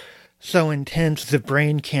feelings are so intense the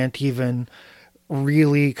brain can't even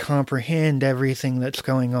really comprehend everything that's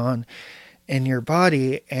going on in your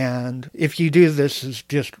body. And if you do this as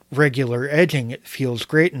just regular edging, it feels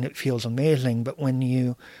great and it feels amazing. But when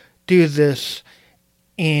you do this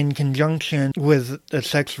in conjunction with a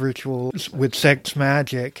sex ritual, with sex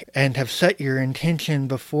magic, and have set your intention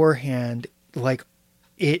beforehand, like,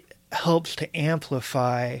 it helps to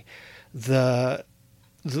amplify the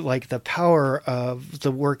power of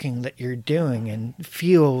the working that you're doing, and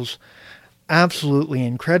feels absolutely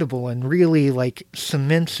incredible, and really like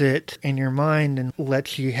cements it in your mind and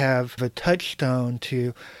lets you have a touchstone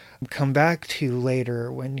to come back to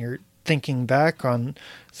later when you're thinking back on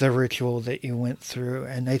the ritual that you went through.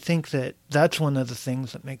 And I think that that's one of the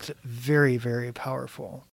things that makes it very, very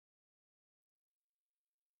powerful.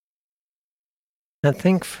 I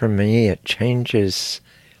think for me, it changes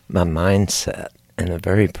my mindset in a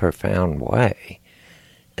very profound way.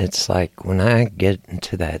 It's like when I get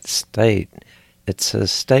into that state, it's a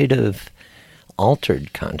state of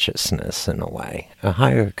altered consciousness in a way, a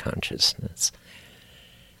higher consciousness.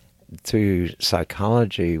 Through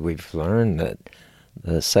psychology, we've learned that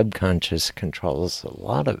the subconscious controls a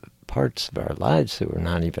lot of parts of our lives that we're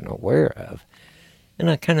not even aware of. And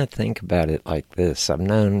I kind of think about it like this.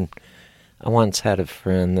 I once had a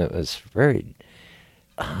friend that was very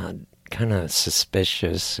kind of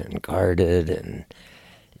suspicious and guarded, and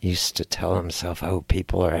used to tell himself, oh,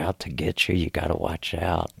 people are out to get you, you got to watch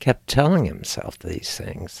out. Kept telling himself these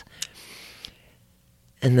things.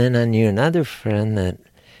 And then I knew another friend that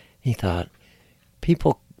he thought,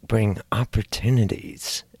 people bring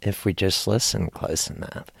opportunities if we just listen close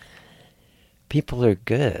enough. People are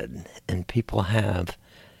good, and people have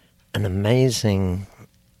an amazing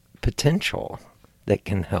potential that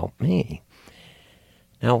can help me.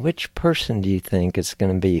 Now, which person do you think is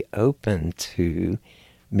going to be open to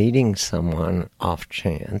meeting someone off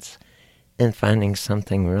chance and finding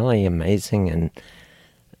something really amazing and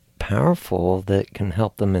powerful that can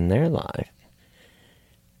help them in their life?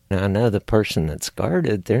 Now, I know the person that's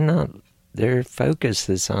guarded, their focus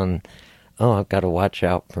is on, oh, I've got to watch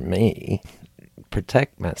out for me,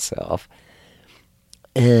 protect myself.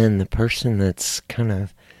 And the person that's kind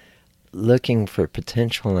of looking for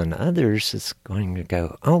potential in others is going to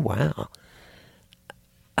go, oh, wow,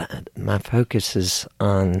 my focus is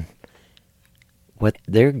on what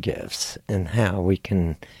their gifts and how we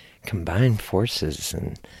can combine forces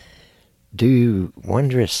and do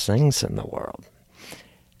wondrous things in the world.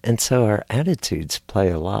 And so our attitudes play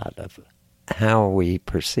a lot of how we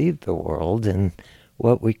perceive the world and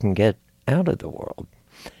what we can get out of the world.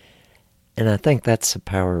 And I think that's the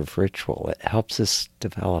power of ritual. It helps us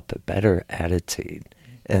develop a better attitude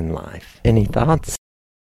in life. Any thoughts?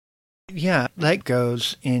 Yeah, that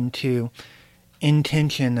goes into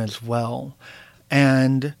intention as well.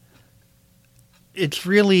 And it's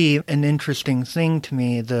really an interesting thing to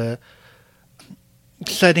me, the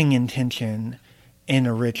setting intention in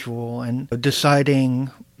a ritual and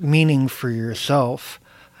deciding meaning for yourself.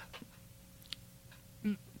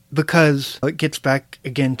 Because it gets back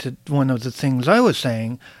again to one of the things I was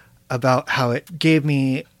saying about how it gave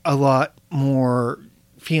me a lot more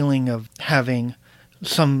feeling of having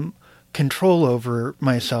some control over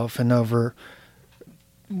myself and over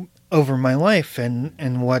my life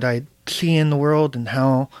and what I see in the world and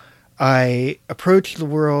how I approach the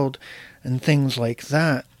world and things like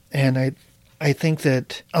that. And I think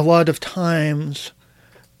that a lot of times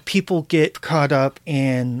people get caught up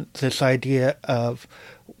in this idea of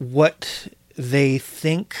what they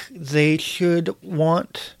think they should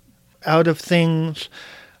want out of things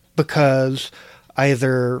because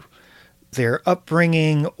either their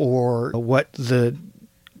upbringing or what the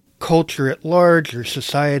culture at large or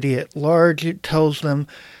society at large tells them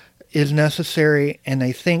is necessary. And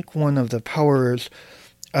I think one of the powers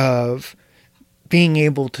of being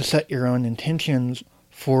able to set your own intentions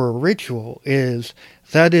for a ritual is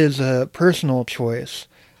that is a personal choice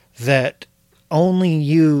that only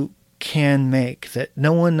you can make, that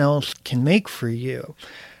no one else can make for you,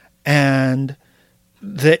 and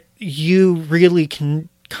that you really can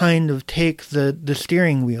kind of take the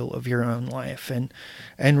steering wheel of your own life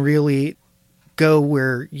and really go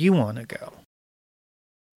where you want to go.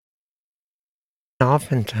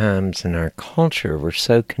 Oftentimes in our culture, we're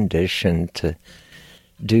so conditioned to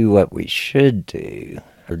do what we should do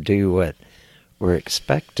or do what we're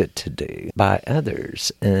expected to do by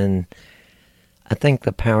others. And I think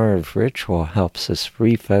the power of ritual helps us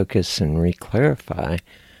refocus and reclarify,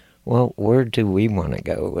 well, where do we want to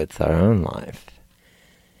go with our own life?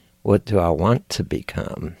 What do I want to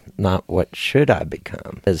become? Not what should I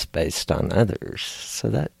become is based on others. So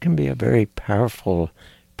that can be a very powerful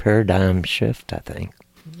paradigm shift, I think.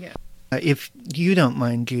 Yeah. If you don't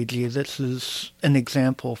mind, Gigi, this is an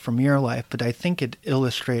example from your life, but I think it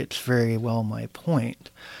illustrates very well my point.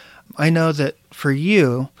 I know that for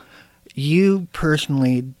you, you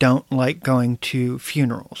personally don't like going to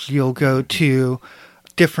funerals. You'll go to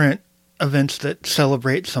different events that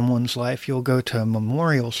celebrate someone's life. You'll go to a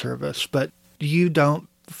memorial service, but you don't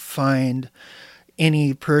find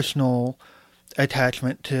any personal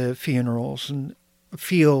attachment to funerals and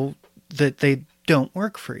feel that they don't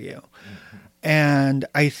work for you. Mm-hmm. And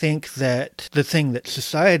I think that the thing that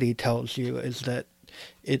society tells you is that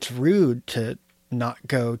it's rude to not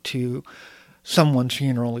go to someone's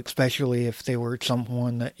funeral, especially if they were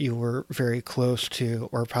someone that you were very close to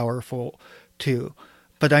or powerful to.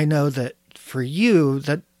 But I know that for you,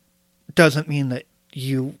 that doesn't mean that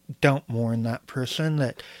you don't mourn that person,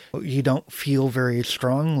 that you don't feel very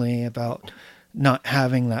strongly about not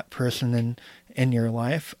having that person in your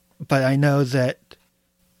life. But I know that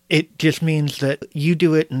it just means that you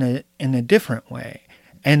do it in a different way.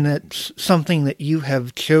 And that's something that you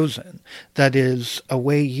have chosen. That is a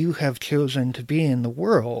way you have chosen to be in the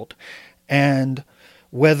world. And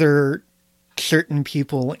whether certain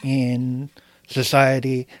people in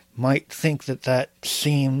society might think that that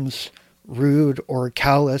seems rude or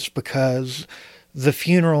callous because the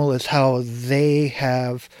funeral is how they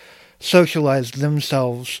have socialized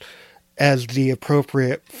themselves as the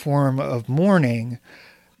appropriate form of mourning,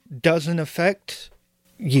 doesn't affect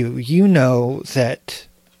you. You know that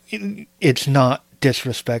it's not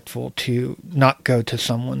disrespectful to not go to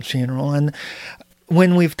someone's funeral. And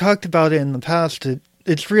when we've talked about it in the past,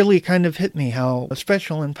 it's really kind of hit me how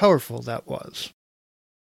special and powerful that was.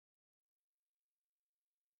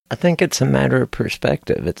 I think it's a matter of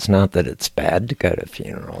perspective. It's not that it's bad to go to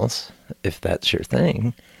funerals, if that's your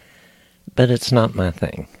thing, but it's not my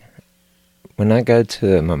thing. When I go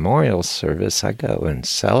to a memorial service, I go and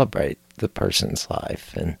celebrate the person's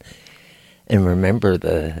life and remember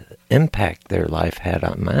the impact their life had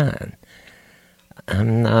on mine.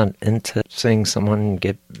 I'm not into seeing someone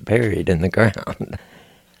get buried in the ground.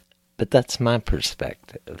 But that's my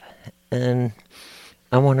perspective. And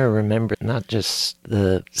I want to remember not just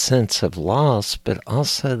the sense of loss, but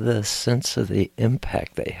also the sense of the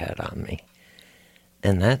impact they had on me.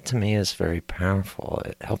 And that to me is very powerful.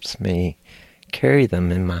 It helps me carry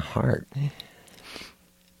them in my heart.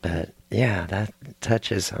 But yeah, that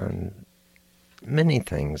touches on many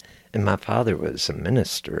things. And my father was a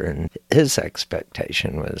minister, and his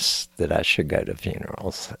expectation was that I should go to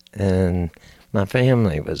funerals. And my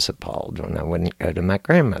family was appalled when I wouldn't go to my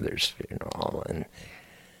grandmother's funeral. And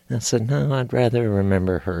I said, no, I'd rather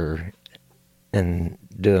remember her and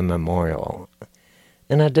do a memorial.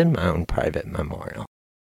 And I did my own private memorial.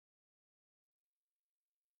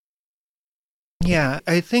 Yeah,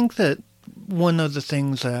 I think that one of the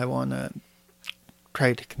things that I want to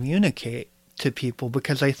try to communicate to people,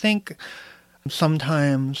 because I think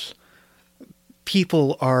sometimes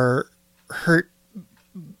people are hurt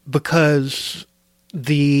because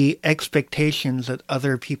the expectations that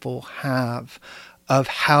other people have of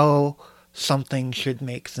how something should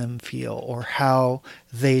make them feel, or how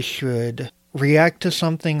they should react to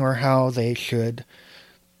something, or how they should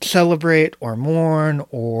celebrate or mourn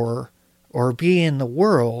or be in the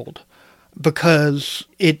world, because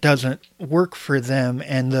it doesn't work for them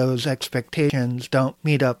and those expectations don't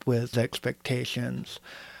meet up with expectations.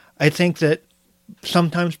 I think that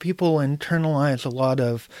sometimes people internalize a lot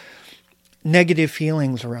of negative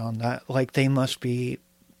feelings around that, like they must be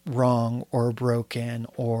wrong or broken,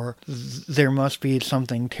 or there must be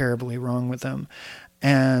something terribly wrong with them.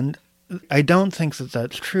 And I don't think that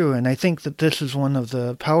that's true. And I think that this is one of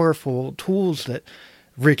the powerful tools that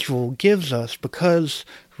ritual gives us, because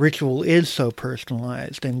ritual is so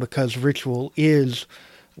personalized, and because ritual is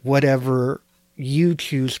whatever you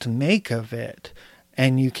choose to make of it.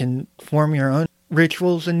 And you can form your own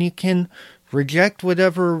rituals, and you can reject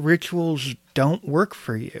whatever rituals don't work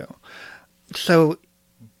for you. So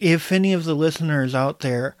if any of the listeners out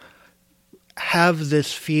there have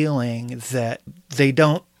this feeling that they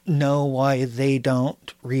don't know why they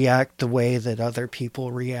don't react the way that other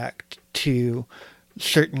people react to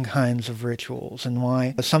certain kinds of rituals and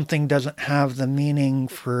why something doesn't have the meaning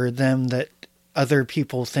for them that other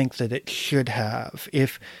people think that it should have.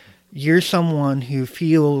 If you're someone who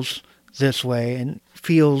feels this way and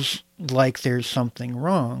feels like there's something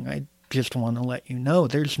wrong, I just want to let you know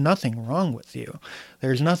there's nothing wrong with you.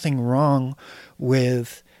 There's nothing wrong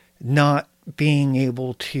with not being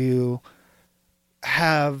able to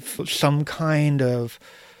have some kind of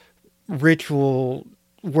ritual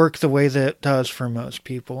work the way that it does for most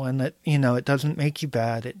people, and that, it doesn't make you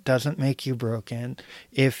bad, it doesn't make you broken.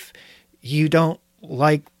 If you don't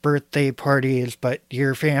like birthday parties, but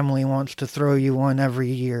your family wants to throw you one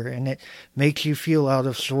every year, and it makes you feel out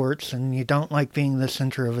of sorts, and you don't like being the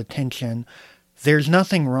center of attention, there's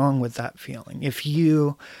nothing wrong with that feeling. If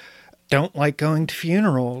you don't like going to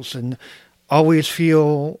funerals and always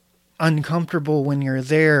feel uncomfortable when you're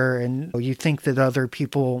there, and you think that other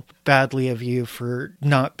people badly of you for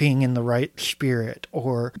not being in the right spirit,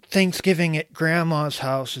 or Thanksgiving at grandma's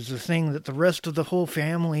house is a thing that the rest of the whole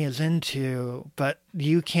family is into, but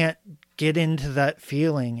you can't get into that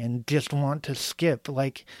feeling and just want to skip.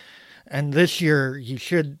 And this year you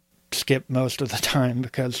should skip most of the time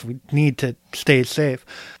because we need to stay safe.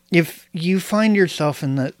 If you find yourself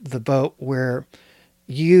in the boat where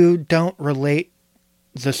you don't relate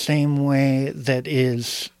the same way that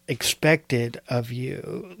is expected of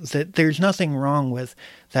you, that there's nothing wrong with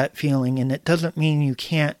that feeling, and it doesn't mean you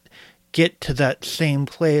can't get to that same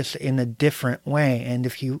place in a different way. And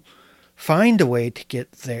if you find a way to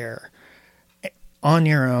get there on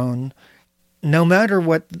your own, no matter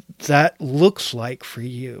what that looks like for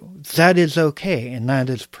you, that is okay, and that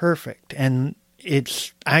is perfect, and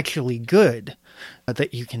it's actually good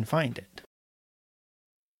that you can find it.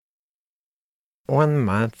 One of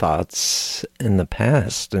my thoughts in the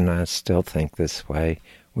past, and I still think this way,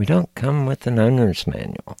 we don't come with an owner's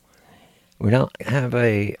manual. We don't have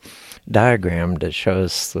a diagram to show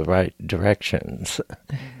us the right directions.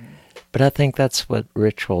 But I think that's what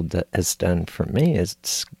ritual has done for me.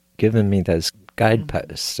 It's given me those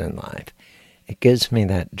guideposts in life. It gives me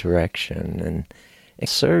that direction, and it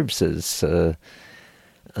serves as a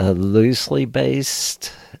loosely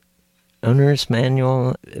based owner's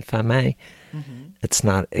manual, if I may. It's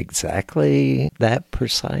not exactly that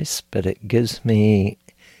precise, but it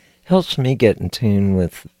helps me get in tune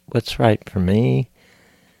with what's right for me,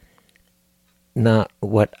 not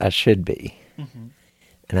what I should be.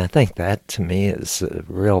 And I think that, to me, is the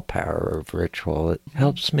real power of ritual. It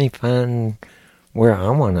helps me find where I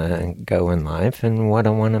want to go in life and what I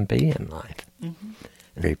want to be in life.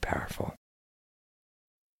 Very powerful.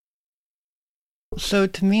 So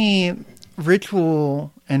to me,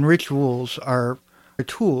 ritual and rituals are a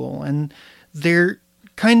tool, and they're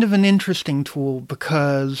kind of an interesting tool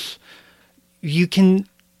because you can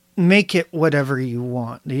make it whatever you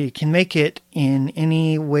want. You can make it in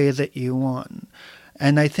any way that you want.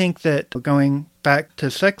 And I think that going back to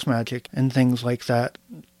sex magic and things like that,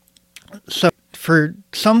 so for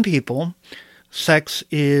some people, sex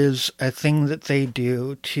is a thing that they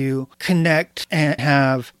do to connect and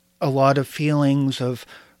have a lot of feelings of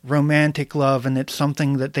romantic love, and it's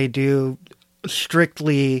something that they do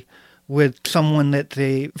strictly with someone that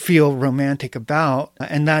they feel romantic about,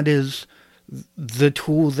 and that is the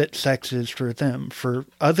tool that sex is for them. For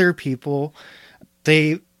other people,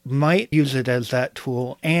 they might use it as that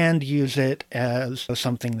tool and use it as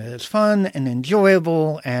something that is fun and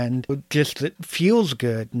enjoyable and just that feels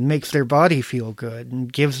good and makes their body feel good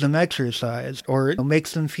and gives them exercise, or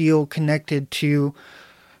makes them feel connected to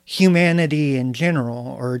humanity in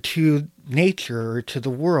general, or to nature, or to the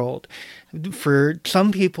world. For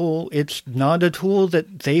some people, it's not a tool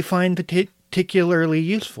that they find particularly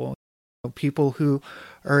useful. People who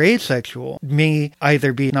are asexual may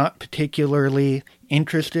either be not particularly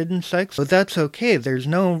interested in sex, but that's okay. There's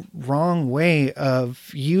no wrong way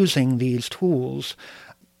of using these tools.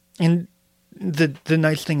 And the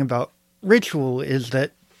nice thing about ritual is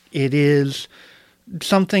that it is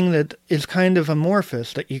something that is kind of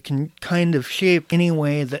amorphous, that you can kind of shape any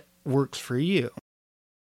way that works for you.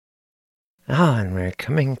 Oh, and we're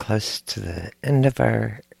coming close to the end of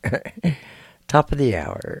our top of the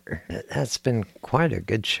hour. That's been quite a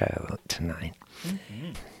good show tonight.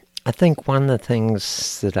 I think one of the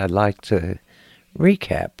things that I'd like to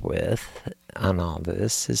recap with on all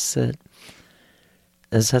this is that,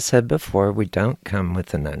 as I said before, we don't come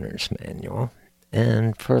with an owner's manual.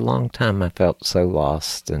 And for a long time I felt so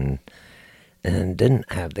lost and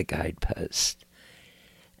didn't have the guidepost.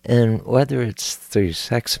 And whether it's through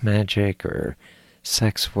sex magic or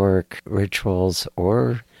sex work, rituals,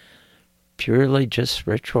 or purely just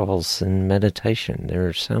rituals and meditation. There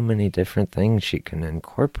are so many different things you can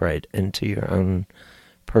incorporate into your own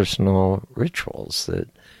personal rituals that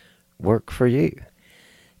work for you.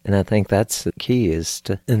 And I think that's the key, is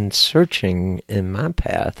to, in searching in my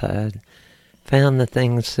path, I found the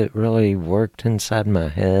things that really worked inside my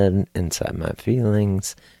head, inside my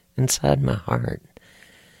feelings, inside my heart,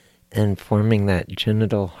 and forming that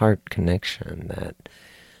genital heart connection,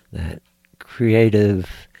 that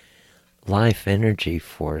creative life energy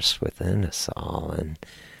force within us all, and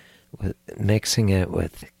mixing it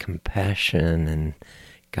with compassion and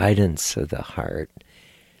guidance of the heart,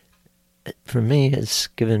 for me, has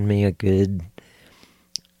given me a good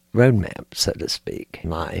roadmap, so to speak,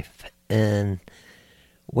 in life. And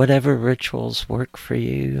whatever rituals work for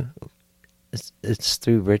you, it's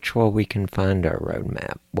through ritual we can find our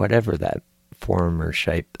roadmap, whatever that form or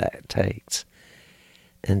shape that takes.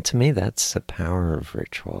 And to me, that's the power of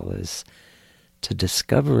ritual, is to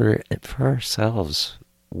discover it for ourselves.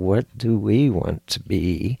 What do we want to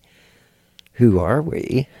be? Who are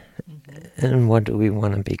we? And what do we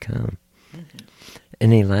want to become?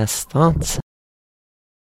 Any last thoughts?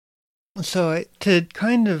 So to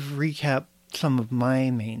kind of recap some of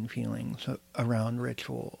my main feelings around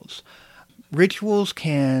rituals. Rituals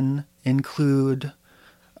can include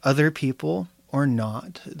other people or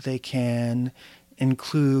not. They can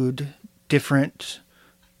include different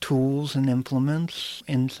tools and implements,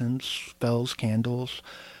 incense, spells, candles,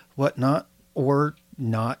 whatnot, or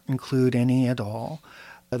not include any at all.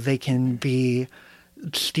 They can be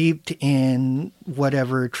steeped in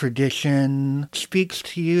whatever tradition speaks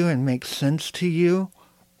to you and makes sense to you,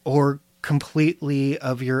 or completely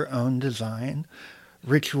of your own design.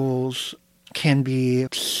 Rituals can be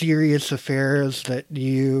serious affairs that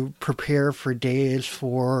you prepare for days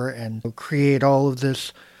for and create all of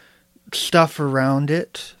this stuff around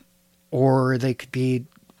it, or they could be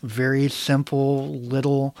very simple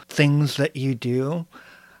little things that you do.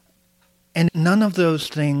 And none of those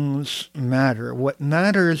things matter. What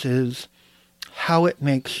matters is how it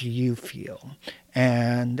makes you feel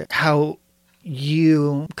and how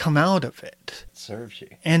you come out of it. Serves you.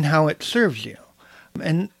 And how it serves you.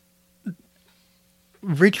 And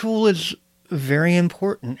ritual is very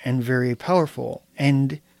important and very powerful.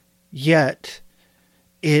 And yet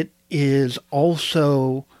it is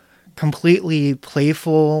also completely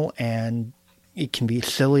playful, and it can be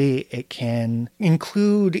silly. It can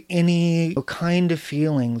include any kind of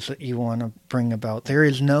feelings that you want to bring about. There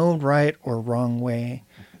is no right or wrong way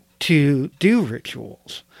to do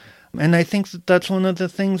rituals. And I think that that's one of the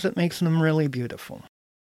things that makes them really beautiful.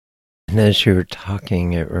 And as you were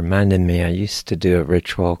talking, it reminded me, I used to do a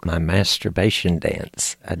ritual, my masturbation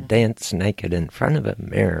dance. I'd dance naked in front of a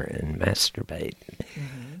mirror and masturbate.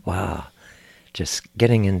 Wow. Just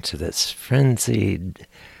getting into this frenzied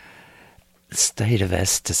state of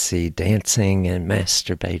ecstasy, dancing and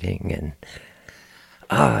masturbating, and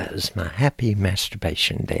it was my happy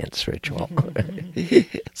masturbation dance ritual.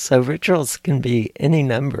 So rituals can be any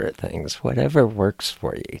number of things, whatever works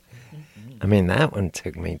for you. I mean, that one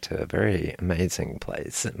took me to a very amazing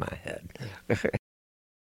place in my head.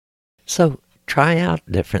 So try out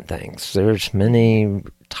different things. There's many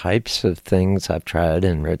types of things I've tried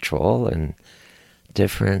in ritual, and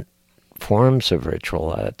different forms of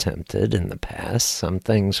ritual I attempted in the past. Some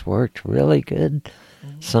things worked really good.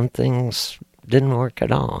 Some things didn't work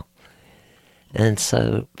at all. And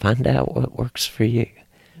so find out what works for you,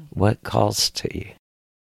 what calls to you.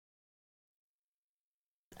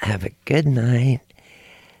 Have a good night.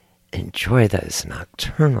 Enjoy those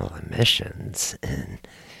nocturnal emissions and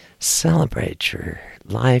celebrate your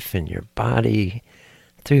life and your body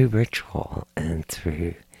through ritual and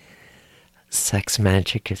through sex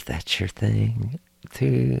magic, if that's your thing,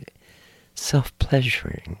 through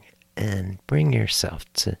self-pleasuring, and bring yourself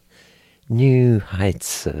to new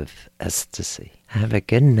heights of ecstasy. Have a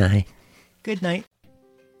good night. Good night.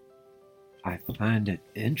 I find it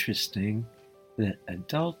interesting that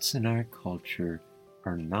adults in our culture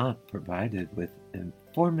are not provided with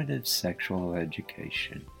informative sexual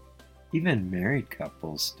education. Even married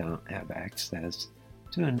couples don't have access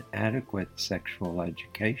to an adequate sexual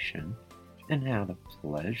education and how to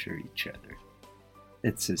pleasure each other.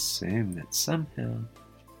 It's assumed that somehow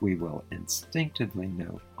we will instinctively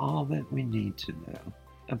know all that we need to know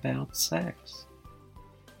about sex.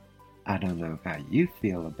 I don't know how you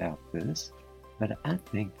feel about this, but I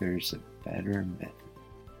think there's a better method.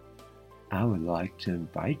 I would like to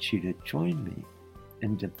invite you to join me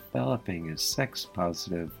in developing a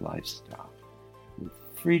sex-positive lifestyle with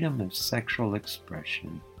freedom of sexual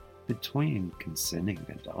expression between consenting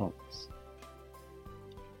adults.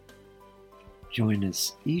 Join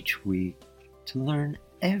us each week to learn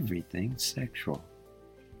everything sexual.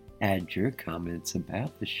 Add your comments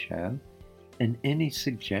about the show and any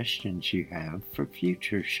suggestions you have for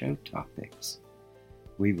future show topics.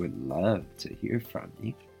 We would love to hear from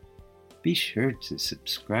you. Be sure to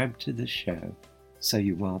subscribe to the show so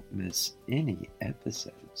you won't miss any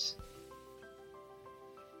episodes.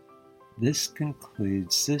 This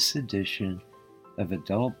concludes this edition of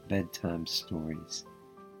Adult Bedtime Stories.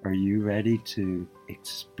 Are you ready to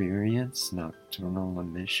experience nocturnal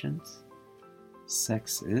emissions?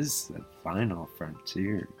 Sex is the final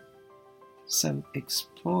frontier, so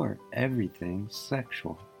explore everything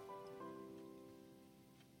sexual.